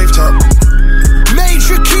 talking that safe talk.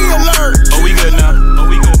 Major key alert. Oh, we good now.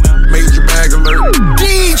 Major bag alert.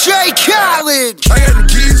 DJ Khaled. I got them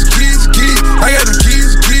keys. I got them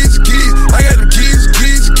keys. I got them keys.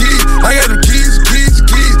 I got them keys.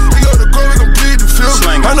 We go to court, we gon' plead the fifth.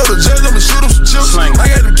 I know the judge, I'ma shoot him some chips. I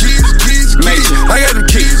got them keys. I got them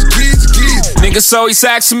keys. Niggas always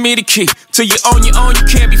asking me the key. Till you own your own, you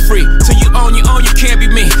can't be free. Till you own your own, you can't be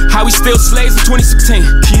me. How we still slaves in 2016.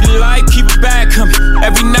 Key to life, keep a bag coming.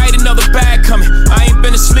 Every night another bag coming. I ain't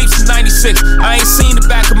been asleep since 96. I ain't seen the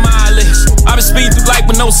back of my eyelids. I've been speeding through life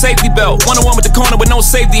with no safety belt. 1-on-1 with the corner with no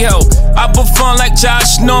safety help. I put fun like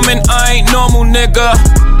Josh Norman. I ain't normal, nigga.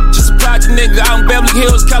 Just a project nigga out in Beverly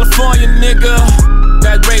Hills, California, nigga.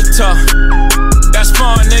 That rape talk. That's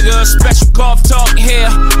fun, nigga. Special golf talk here.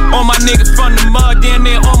 All my niggas from the mud, damn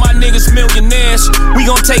near all my niggas millionaires. We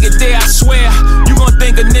gon' take it there, I swear. You gon'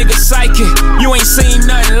 think a nigga psychic. You ain't seen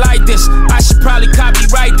nothing like this. I should probably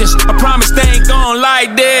copyright this. I promise they ain't gon'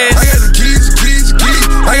 like this. I got the keys.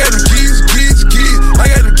 I got the keys.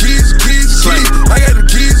 I got the keys. I got the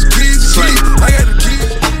keys. I got the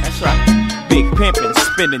keys. That's right. Big pimpin',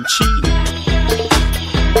 spinning cheese.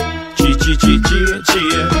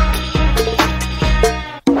 Cheer.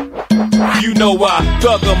 You know I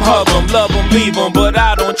thug 'em, hug 'em, love 'em, leave 'em, but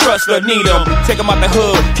I don't trust or need 'em. Take 'em out the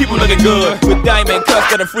hood, keep 'em looking good, with diamond cuts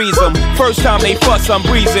that'll freeze 'em. First time they fuss, I'm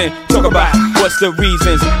breezing. Talk about what's the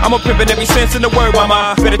reasons. I'm a pimpin' every sense in the word,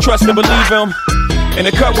 mama. Better trust and believe 'em. In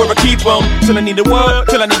the cup where I keep 'em, till I need a word,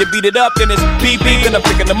 till I need to beat it up. Then it's beep, then I'm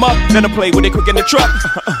picking them up, then I play with it quick in the truck.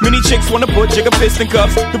 Many chicks wanna put jigger piston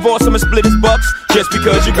cuffs, divorce 'em and split his bucks. Just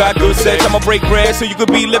because you got good sex, I'ma break bread so you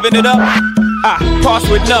could be living it up. I pass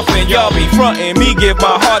with nothing, y'all be frontin'. Me give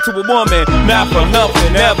my heart to a woman, not for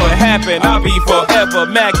nothing, never happen. I'll be forever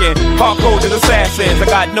macking. Hardcore as assassins, I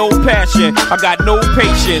got no passion, I got no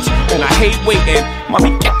patience, and I hate waiting.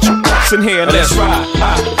 Mommy, get your ass in here, let's ride.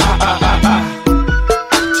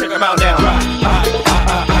 Check them out now.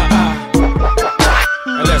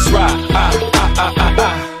 And let's ride.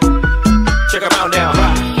 Check them out now.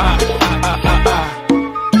 Yeah,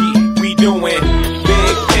 we doing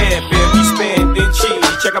big pimpin', we spendin' cheese.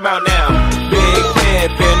 Check them out now. Big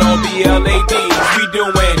pimpin' on BLADs. We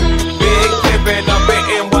doing big pimpin' up in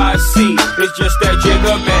NYC. It's just that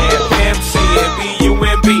jigger man, Pimp C and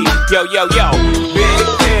BUMB. Yo, yo, yo. Big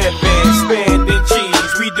pimpin', spending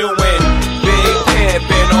cheese. We doing big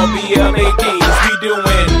pimpin' on BLADs. We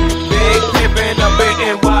doing big pimpin' up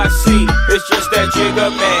in NYC. It's just that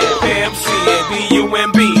Jigga Man, PMC,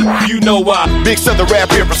 and BUMB. You know why. Big Southern rap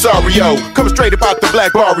impresario, coming straight about the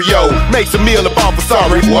black barrio. Makes a meal about for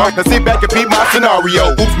sorry, boy. Now sit back and beat my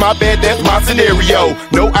scenario. Oops, my bad, that's my scenario.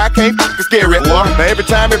 No, I can't f***ing scare it, boy. Now every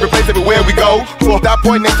time, every place, everywhere we go, so stop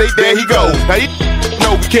pointing and say, there he go. Now you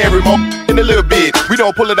know we carry more in a little bit. We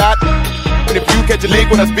don't pull it out. And if you catch a lick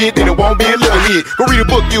when I spit, then it won't be a little hit. Go read a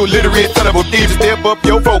book, you illiterate son of a bitch. Step up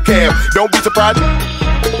your vocab. Don't be surprised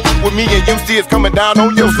with me and you see it's coming down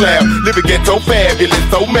on your slab. Living ghetto fabulous,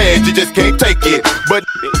 so mad you just can't take it. But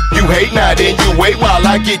you hate now, then you wait while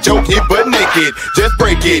I get your hit butt naked. Just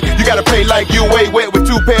break it. You gotta pay like you way wet with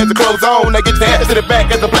 2 pairs of clothes on. Now get your hands to the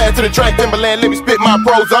back as a blast to the track. Timberland, let me spit my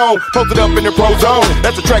pro zone. Posted up in the pro zone.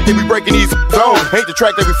 That's the track that we breaking these on. Ain't the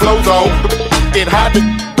track that we flows on. Get hot,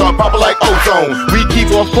 start popping like ozone. We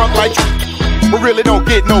keep on front like we really don't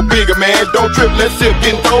get no bigger, man. Don't trip, let's sip,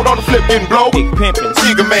 getting throwed on the flip and blow. Big pimpin',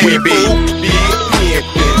 Jigga Man, we be big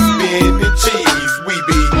pimpin', spinning cheese. We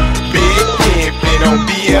be big pimpin' on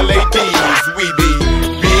BLADs. We be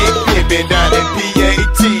big pimpin' down in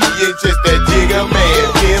PAT. It's just that Jigga Man,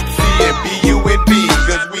 MC and BUNB,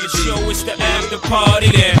 'cause we be. So it's the after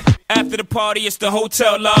party then. After the party, it's the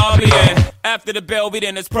hotel lobby. And after the Belvedere,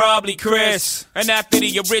 then it's probably Chris. And after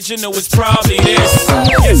the original, it's probably this.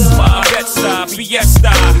 Yes, my Bed-Stuy,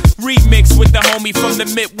 Fiesta. Remix with the homie from the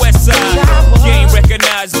Midwest side. Game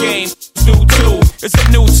recognized, game do too. It's a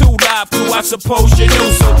new 2 live crew, I suppose you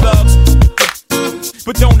knew. So thugs,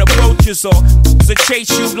 but don't approach us or to chase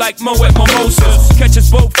you like Mo at Mimosas. Catch us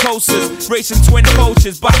both coasters, racing twin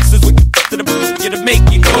poachers, boxes with to make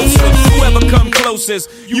it closer. Whoever come closest,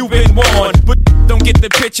 you've been warned. But don't get the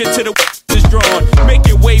picture till the is drawn. Make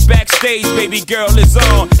your way backstage, baby girl is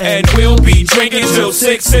on. And we'll be drinking till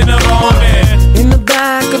 6 in the morning. In the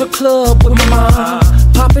back of the club with my mom,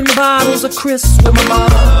 popping bottles of crisps with my mom.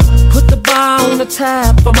 Put the bar on the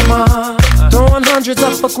tab for my mom, throwing hundreds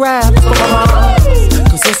up for grabs for my mom.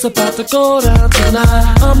 Cause it's about to go down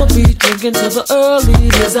tonight. I'ma be drinking till the early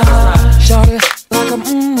desire. Shout it like I'm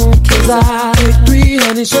cause I take 3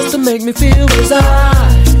 honeys just to make me feel desire.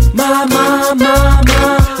 My,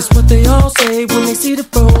 it's what they all say when they see the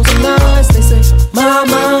frozen eyes. They say, my.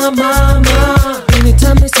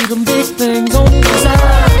 Anytime they see them big things on the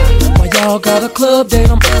side. Why y'all got a club date?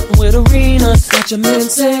 I'm up with arenas. Got your man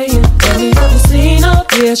saying, tell me have you seen her?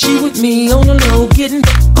 Yeah, she with me on the low, getting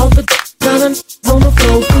off the got on the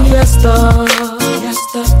floor. Fiesta.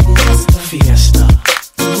 Fiesta. Fiesta.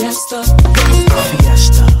 Fiesta. Fiesta.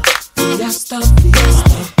 Fiesta.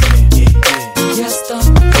 Fiesta.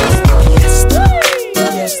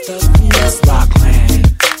 Fiesta. Fiesta. Rockland.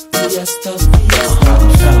 Fiesta.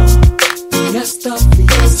 Fiesta. Fiesta.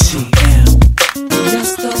 TM.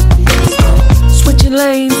 Fiesta. Switching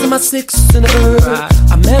lanes in my 6 in the bird.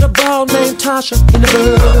 I met a ball named Tasha in the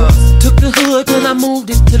bird. Took the hood and I moved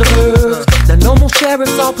it to the bird. Now no more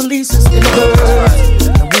sheriffs or police in the bird.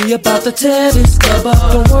 Now we about to tear this club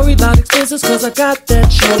up. Don't worry about expenses cause I got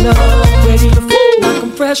that shit up. Ready to fool like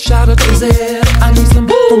I'm fresh out of the air. I need some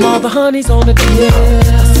from all the honeys on the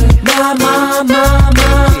DL. My.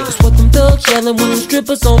 That's what them thugs yelling when the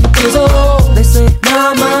strippers on the pizzle. They say,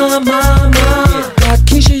 my. Got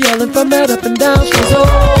Keisha yelling from that up and down she's all.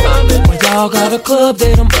 Well, y'all got a club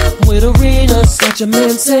date, I'm with arenas. Got your man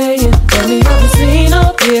saying, tell me have you seen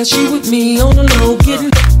her? Yeah, she with me on the low,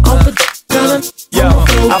 getting off the Yo,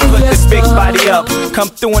 I put this big body up, come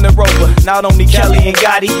through in the Rover. Not only Kelly and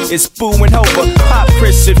Gotti, it's Boo and Hova. Pop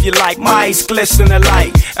Chris if you like, my eyes glisten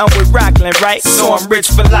alike. I'm with Rockland, right? So I'm rich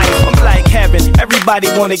for life. I'm like heaven, everybody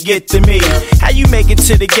wanna get to me. How you make it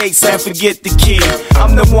to the gates and forget the key?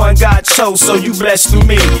 I'm the one God chose, so you blessed through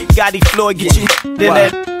me. Gotti Floyd, get you in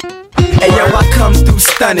that. Hey yo, I come through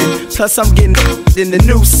stunning. Plus I'm getting in the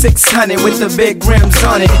new 600 with the big rims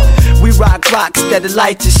on it. We rock rocks that'll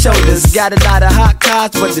light your shoulders. Got a lot of hot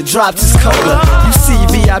cars, but the drops is colder. You see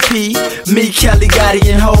VIP, me, Kelly,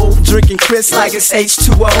 Gotti, and Ho, drinking Chris like it's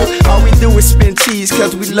H2O. All we do is spin cheese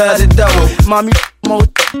cause we love the dough. Mommy, more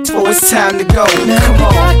so it's time to go. Now come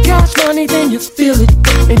on. If you got cash money, then you feel it.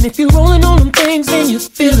 And if you're rolling on them things, then you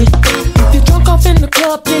feel it. If you're drunk off in the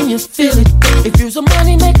club, then you feel it. If you're some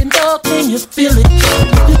money making dog, then you feel it.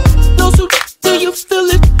 If you know so, then you feel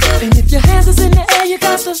it. And if your hands is in the air, you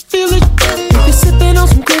got to feel it. If you're sipping on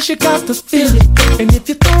some Chris, you got to feel it. And if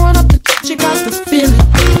you're throwing up the you got to feel it.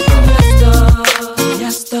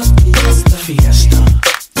 Fiesta, fiesta, fiesta, fiesta,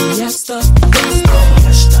 fiesta,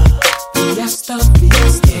 fiesta, fiesta,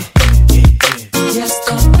 fiesta,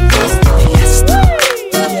 fiesta, fiesta.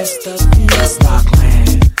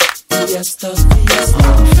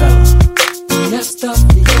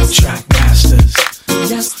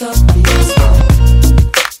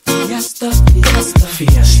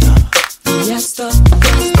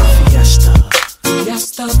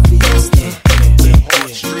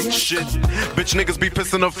 bitch niggas be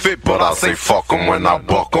pissing a fit, but I say fuck 'em when I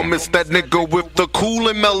buck 'em. It's that nigga with the cool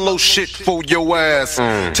and mellow shit for your ass.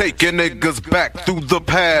 Taking niggas back through the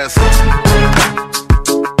past.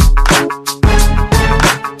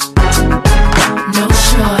 No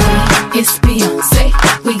shorty, it's Beyonce.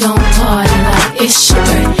 We gon' party like it's your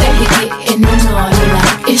birthday. You getting naughty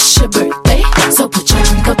like it's your birthday. So put your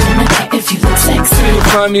drink up in the back if you look sexy. You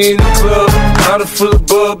find me in the club, bottle full of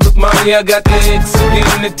bub. Look, mommy, I got the X.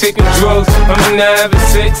 I'm into taking drugs. I'm into having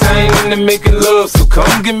sex. I ain't into making love. So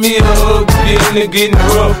come give me a hug. Get into getting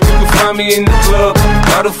rough. You can find me in the club,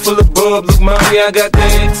 bottle full of bub. Look, mommy, I got the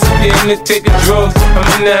X. I'm into taking drugs. I'm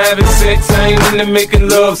into having sex. I ain't into making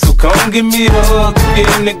love. So come give me a hug. Get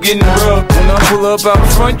into getting rough. When I pull up out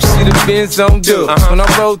front, you see the Benz on dub. When I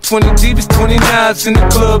roll 20 deep, it's 29s in the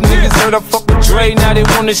club. Niggas heard I fuck with Dre, now they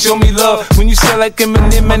wanna show me love. When you sell like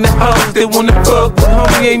Eminem and the hoes, they wanna fuck. But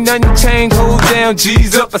homie, ain't nothing changed, hold down,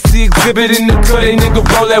 G's up. I see exhibit in the cut, they nigga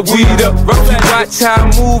roll that weed up. Watch how I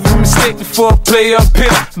move, you mistake before I play up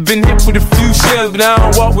pimp. Been hit with a few shells, but I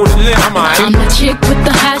don't walk with a limp. I'm the chick with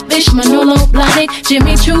the hot fish, Manolo Blahnik,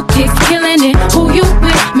 Jimmy Choo kicks, killing it. Who you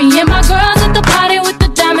with? Me and my girls at the party with the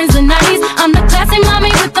diamonds and 90s. I'm the classy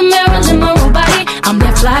mommy with the Marilyn Monroe body. I'm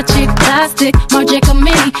that fly chick, plastic, Marjeka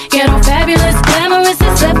Mini. Ghetto fabulous, glamorous,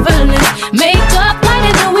 it's effortless. Makeup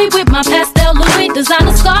lighter than we with my pastel Louis.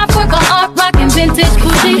 Designer scarf, work on art, rockin' vintage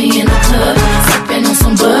Gucci. Me in the club, sippin' on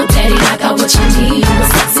some bug. Daddy, I got what you need, you a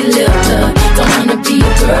sexy little thug. Don't wanna be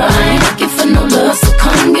a girl, I ain't looking for no love. So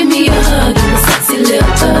come give me a hug, you a sexy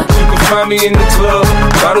little thug. You can find me in the club,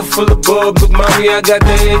 bottle full of bub. Look, mommy, I got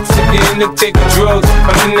the X. I'm into taking drugs.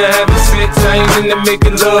 I'm into having sex, I ain't into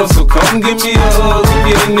making love. So come give me a hug,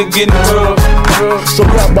 get into getting rough. So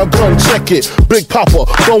grab my gun, check it. Big Papa,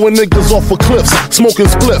 throwing niggas off of cliffs, smoking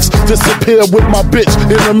spliffs. Disappear with my bitch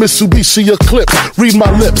in a Mitsubishi Eclipse. Read my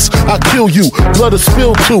lips, I kill you. Blood is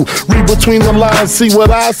spilled too. Read between the lines, see what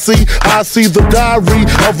I see. I see the diary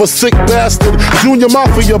of a sick bastard. Junior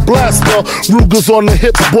Mafia blaster. Rugers on the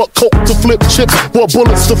hips, bought coke to flip chips, bought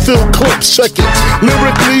bullets to fill clips. Check it.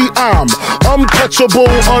 Lyrically, I'm uncatchable,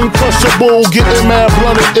 uncrushable. Getting mad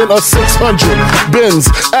blunted in a 600 Benz.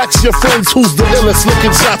 Ask your friends who's the illest.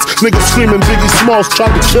 Licking shots, niggas screaming Biggie Smalls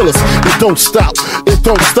tried to kill us. It don't stop, it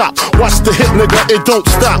don't stop. Watch the hit, nigga, it don't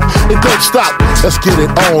stop, it don't stop. Let's get it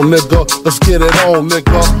on, nigga, let's get it on,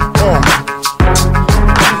 nigga.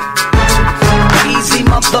 Easy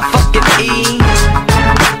motherfucking E.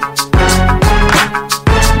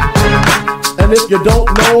 And if you don't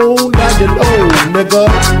know, now you know, nigga.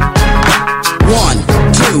 1,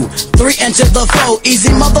 2, 3, enter the foe. Easy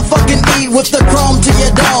motherfucking E with the chrome to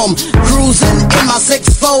your dome. Cruising in my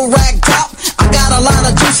 6'4" rag top. I got a lot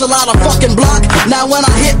of juice, a lot of fucking block. Now when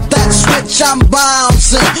I hit that switch, I'm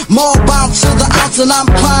bouncing. More bounce to the ounce and I'm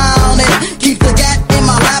clowning. Keep the gat in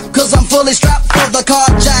my lap cause I'm fully strapped for the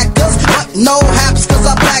carjackers. But no haps cause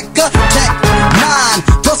I pack a tech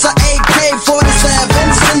 9 plus a AK-47.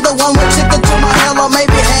 Send the one with ticket to my hell or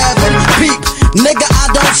maybe heaven. Peep, nigga, I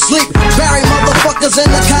don't sleep. Bury motherfuckers in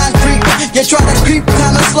the concrete. You try to creep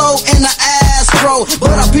kinda slow in the Astro,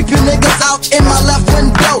 but I peep you niggas out in my left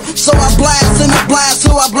window. So I blast and I blast,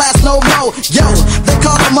 so I blast no more. Yo, they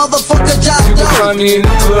call a motherfucker John Doe. You can find me in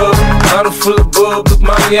the club, bottle full of bub. Look,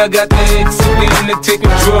 mommy, I got the X. I'm into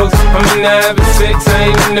taking drugs. I'm into having sex,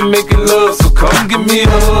 I ain't into making love. So come give me a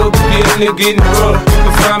hug, get into getting rough. You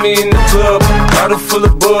can find me in the club, bottle full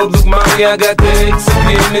of bub. Look, mommy, I got the X.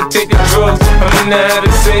 I'm into taking drugs. I'm into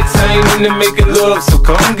having sex, I ain't into making love. So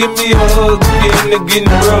come give me a hug, get into getting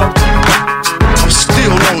rough. I'm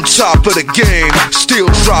still on top of the game, still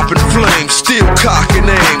dropping flames, still cocking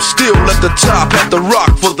aim, still at the top, at the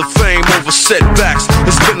rock for the fame over setbacks.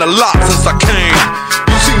 It's been a lot since I came.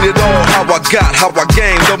 You seen it all, how I got, how I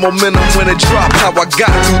gained the momentum when it dropped, how I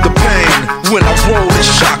got through the pain. When I roll and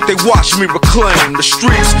shock, they watch me reclaim the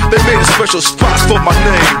streets. They made a special spot for my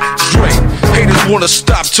name. Dre, haters wanna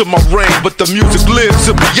stop to my reign, but the music lives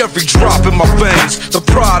in me, every drop in my veins. The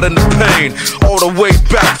pride and the pain, all the way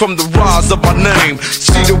back from the rise of my name.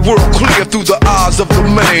 See the world clear through the eyes of the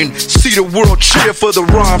main. See the world cheer for the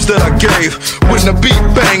rhymes that I gave. When the beat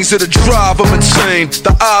bangs, it'll drive them insane.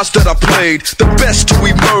 The odds that I played, the best to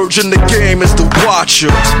emerge in the game is the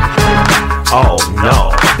watcher. Oh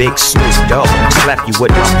no, big Snoop Dogg, slap you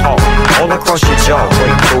with my paw, all across your jaw.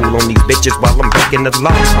 Break rule on these bitches while I'm breaking the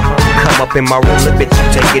law. Come up in my room, the bitch,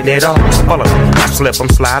 you taking it off. Follow me, I slip, I'm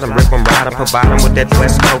slide, I'm rip, I'm ride, I'm provide 'em with that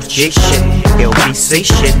West Coast G shit, LBC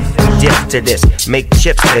shit. We dip to this, make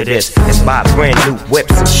chips to this, and buy brand new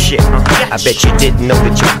whips and shit. I bet you didn't know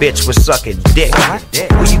that your bitch was sucking dick.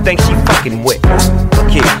 Who you think she fucking with?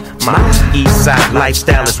 Look here, My east side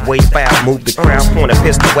lifestyle is way foul. Move the crowd, point a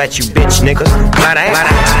pistol at you, bitch, nigga.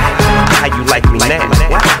 How you like me now?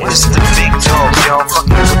 It's the big dog, y'all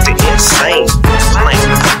fucking with the insane.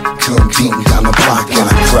 Come beating down the block and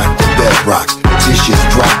I crack the bedrock. Dishes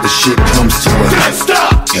drop, the shit comes to a head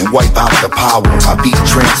stop and wipe out the power. My beat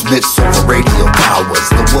transmits over radio towers.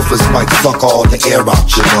 The woofers might suck all the air out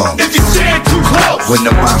your lungs if you stand too close when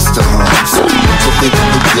the monster hums. People think the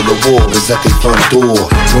nuclear war is at their front door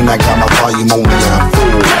when I got my volume only on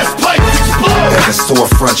full. And the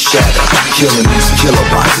storefront shatter. Killing these killer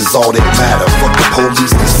boxes all that matter. Fuck the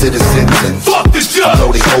police, the citizens, and fuck the judge. I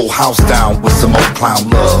blow they whole house down with some old clown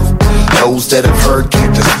love. Those that have heard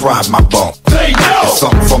can't describe my bump. They know. There's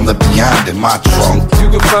something from the beyond in my trunk. You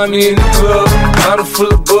can find me in the club, bottle full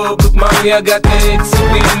of bug. But mommy, I got the X,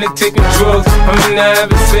 I'm into taking drugs. I'm into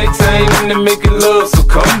having sex, I ain't into making love. So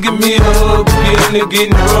come give me a hug, get into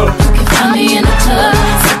getting rough. You can find me in the club,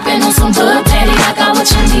 sipping on some bud. Daddy, I got what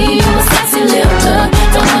you need, you a sexy little bug.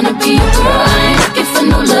 Don't wanna be a girl, I ain't looking for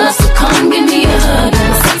no love. So come give me a hug, you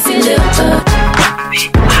a sexy little bug.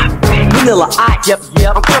 Vanilla ice, yep,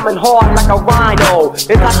 I'm coming hard like a rhino.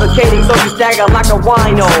 Intoxicating, so you stagger like a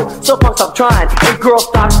wino. So punks stop trying, and girls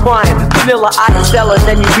stop crying. Vanilla ice sellers,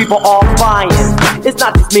 and you people all buying. It's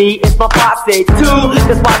not just me, it's my posse too.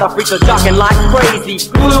 That's why the freaks are jocking like crazy.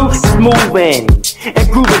 Blue is moving and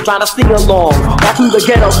grooving, trying to sing along all through the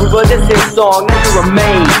ghetto groover. This is song, now you're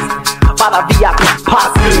amazed by the VIP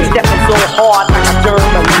posse, stepping so hard like a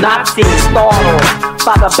German Nazi. Startled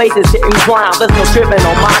by the bases hitting ground, there's no tripping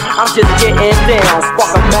on mine. I'm just getting down,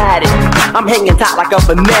 spark-o-matic. I'm hanging tight like a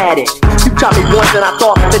fanatic. You tried me once and I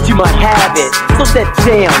thought that you might have it. So sit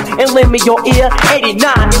down and lend me your ear. 89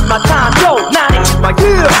 is my time, yo, 90 is my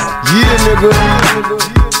year. Yeah, nigga.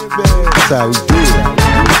 That's how we do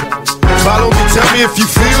it. Follow me, tell me if you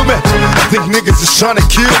feel me. I think niggas is trying to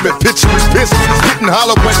kill me. Picturing pistols, hitting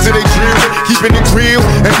hollow points to they drill me, keeping it real.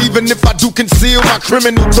 And even if I do conceal my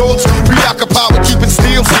criminal thoughts, preoccupied with keeping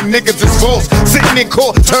still. See niggas is false, sitting in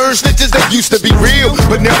court, turn snitches. They used to be real,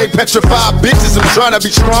 but now they petrified bitches. I'm trying to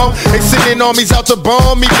be strong. They sending armies out to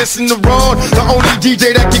bomb me. Listen to Ron, the only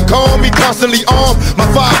DJ that can calm me. Constantly armed, my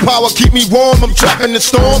firepower keep me warm. I'm trapping the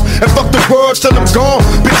storm, and fuck the world till I'm gone.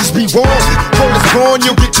 Bitches be warm, word is born,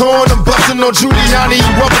 you'll get torn. I'm bustin' on Giuliani,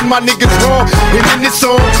 rubbing my niggas wrong. And in this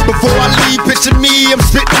song, before I leave, picture me, I'm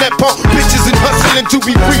spitting that punk bitches and hustling to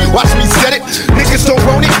be free. Watch me set it, niggas don't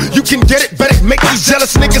want it, you can get it, bet it, make these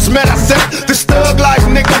jealous niggas mad. I said it, this thug life,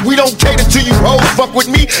 nigga, we don't cater to you hoes. Fuck with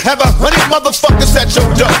me, have 100 motherfuckers at your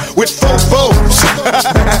door with 4 foes.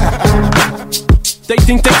 They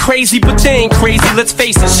think they're crazy, but they ain't crazy, let's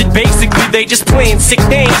face it. Shit, basically, they just playing sick.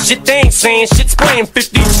 They ain't shit, they ain't saying shit, spraying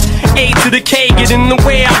 50. A to the K, get in the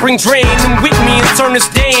way, I bring Dre and them with me and turn this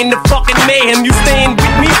day into fucking mayhem. You staying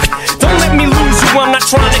with me? Don't let me lose you, I'm not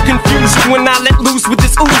trying to confuse you. When I let loose with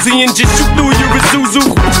this Uzi and just shoot through your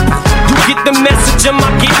Isuzu. You get the message, am I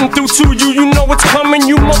getting through to you? You know what's coming,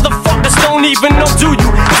 you motherfuckers don't even know, do you?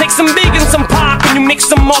 Take some big and some pop and you mix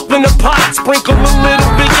them up in a pot. Sprinkle a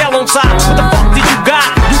little bit yellow on top. What the fuck do you got?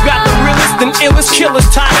 You got the realest and illest killers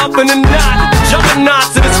tied up in a knot.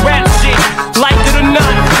 Juggernauts of this rap shit, like it or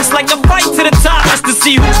not. It's like a fight to the top just to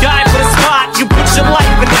see who died for the spot. You put your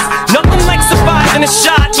life in this, nothing like surviving a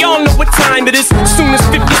shot. Y'all know what time it is, soon as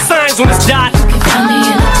 50 signs on this dot. You can find me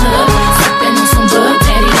in the club, sipping on some bud.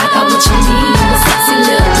 Daddy, I got what you need, you a sexy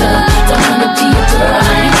little bug. Don't wanna be a girl,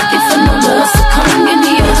 I ain't looking for no love. So come give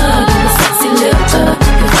me a hug, you a sexy little bug.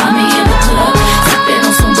 You can find me in the club, sipping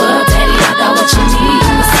on some bud. Daddy, I got what you need,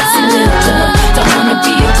 you a sexy little bug. Don't wanna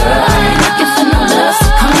be a girl, I ain't looking for no love. So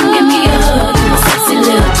come give me a hug, you a sexy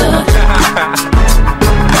little bug.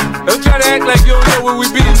 Don't try to act like you don't know where we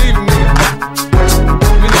be, leaving, nigga.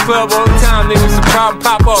 We in the club all the time, nigga. Some problem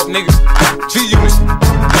pop off, nigga. G-Unit.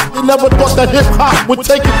 You never thought that hip-hop would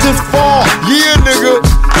take it this far. Yeah, nigga.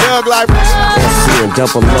 Thug life. SC and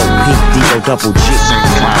double O, P-D-O double G.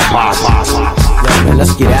 Yo, man,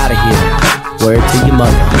 let's get out of here. Word to your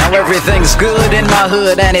mother. Now everything's good in my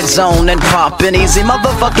hood and it's on and poppin'. Easy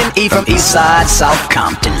motherfucking E from Eastside, South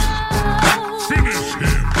Compton.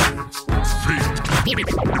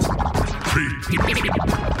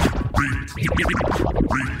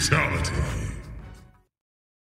 Fatality.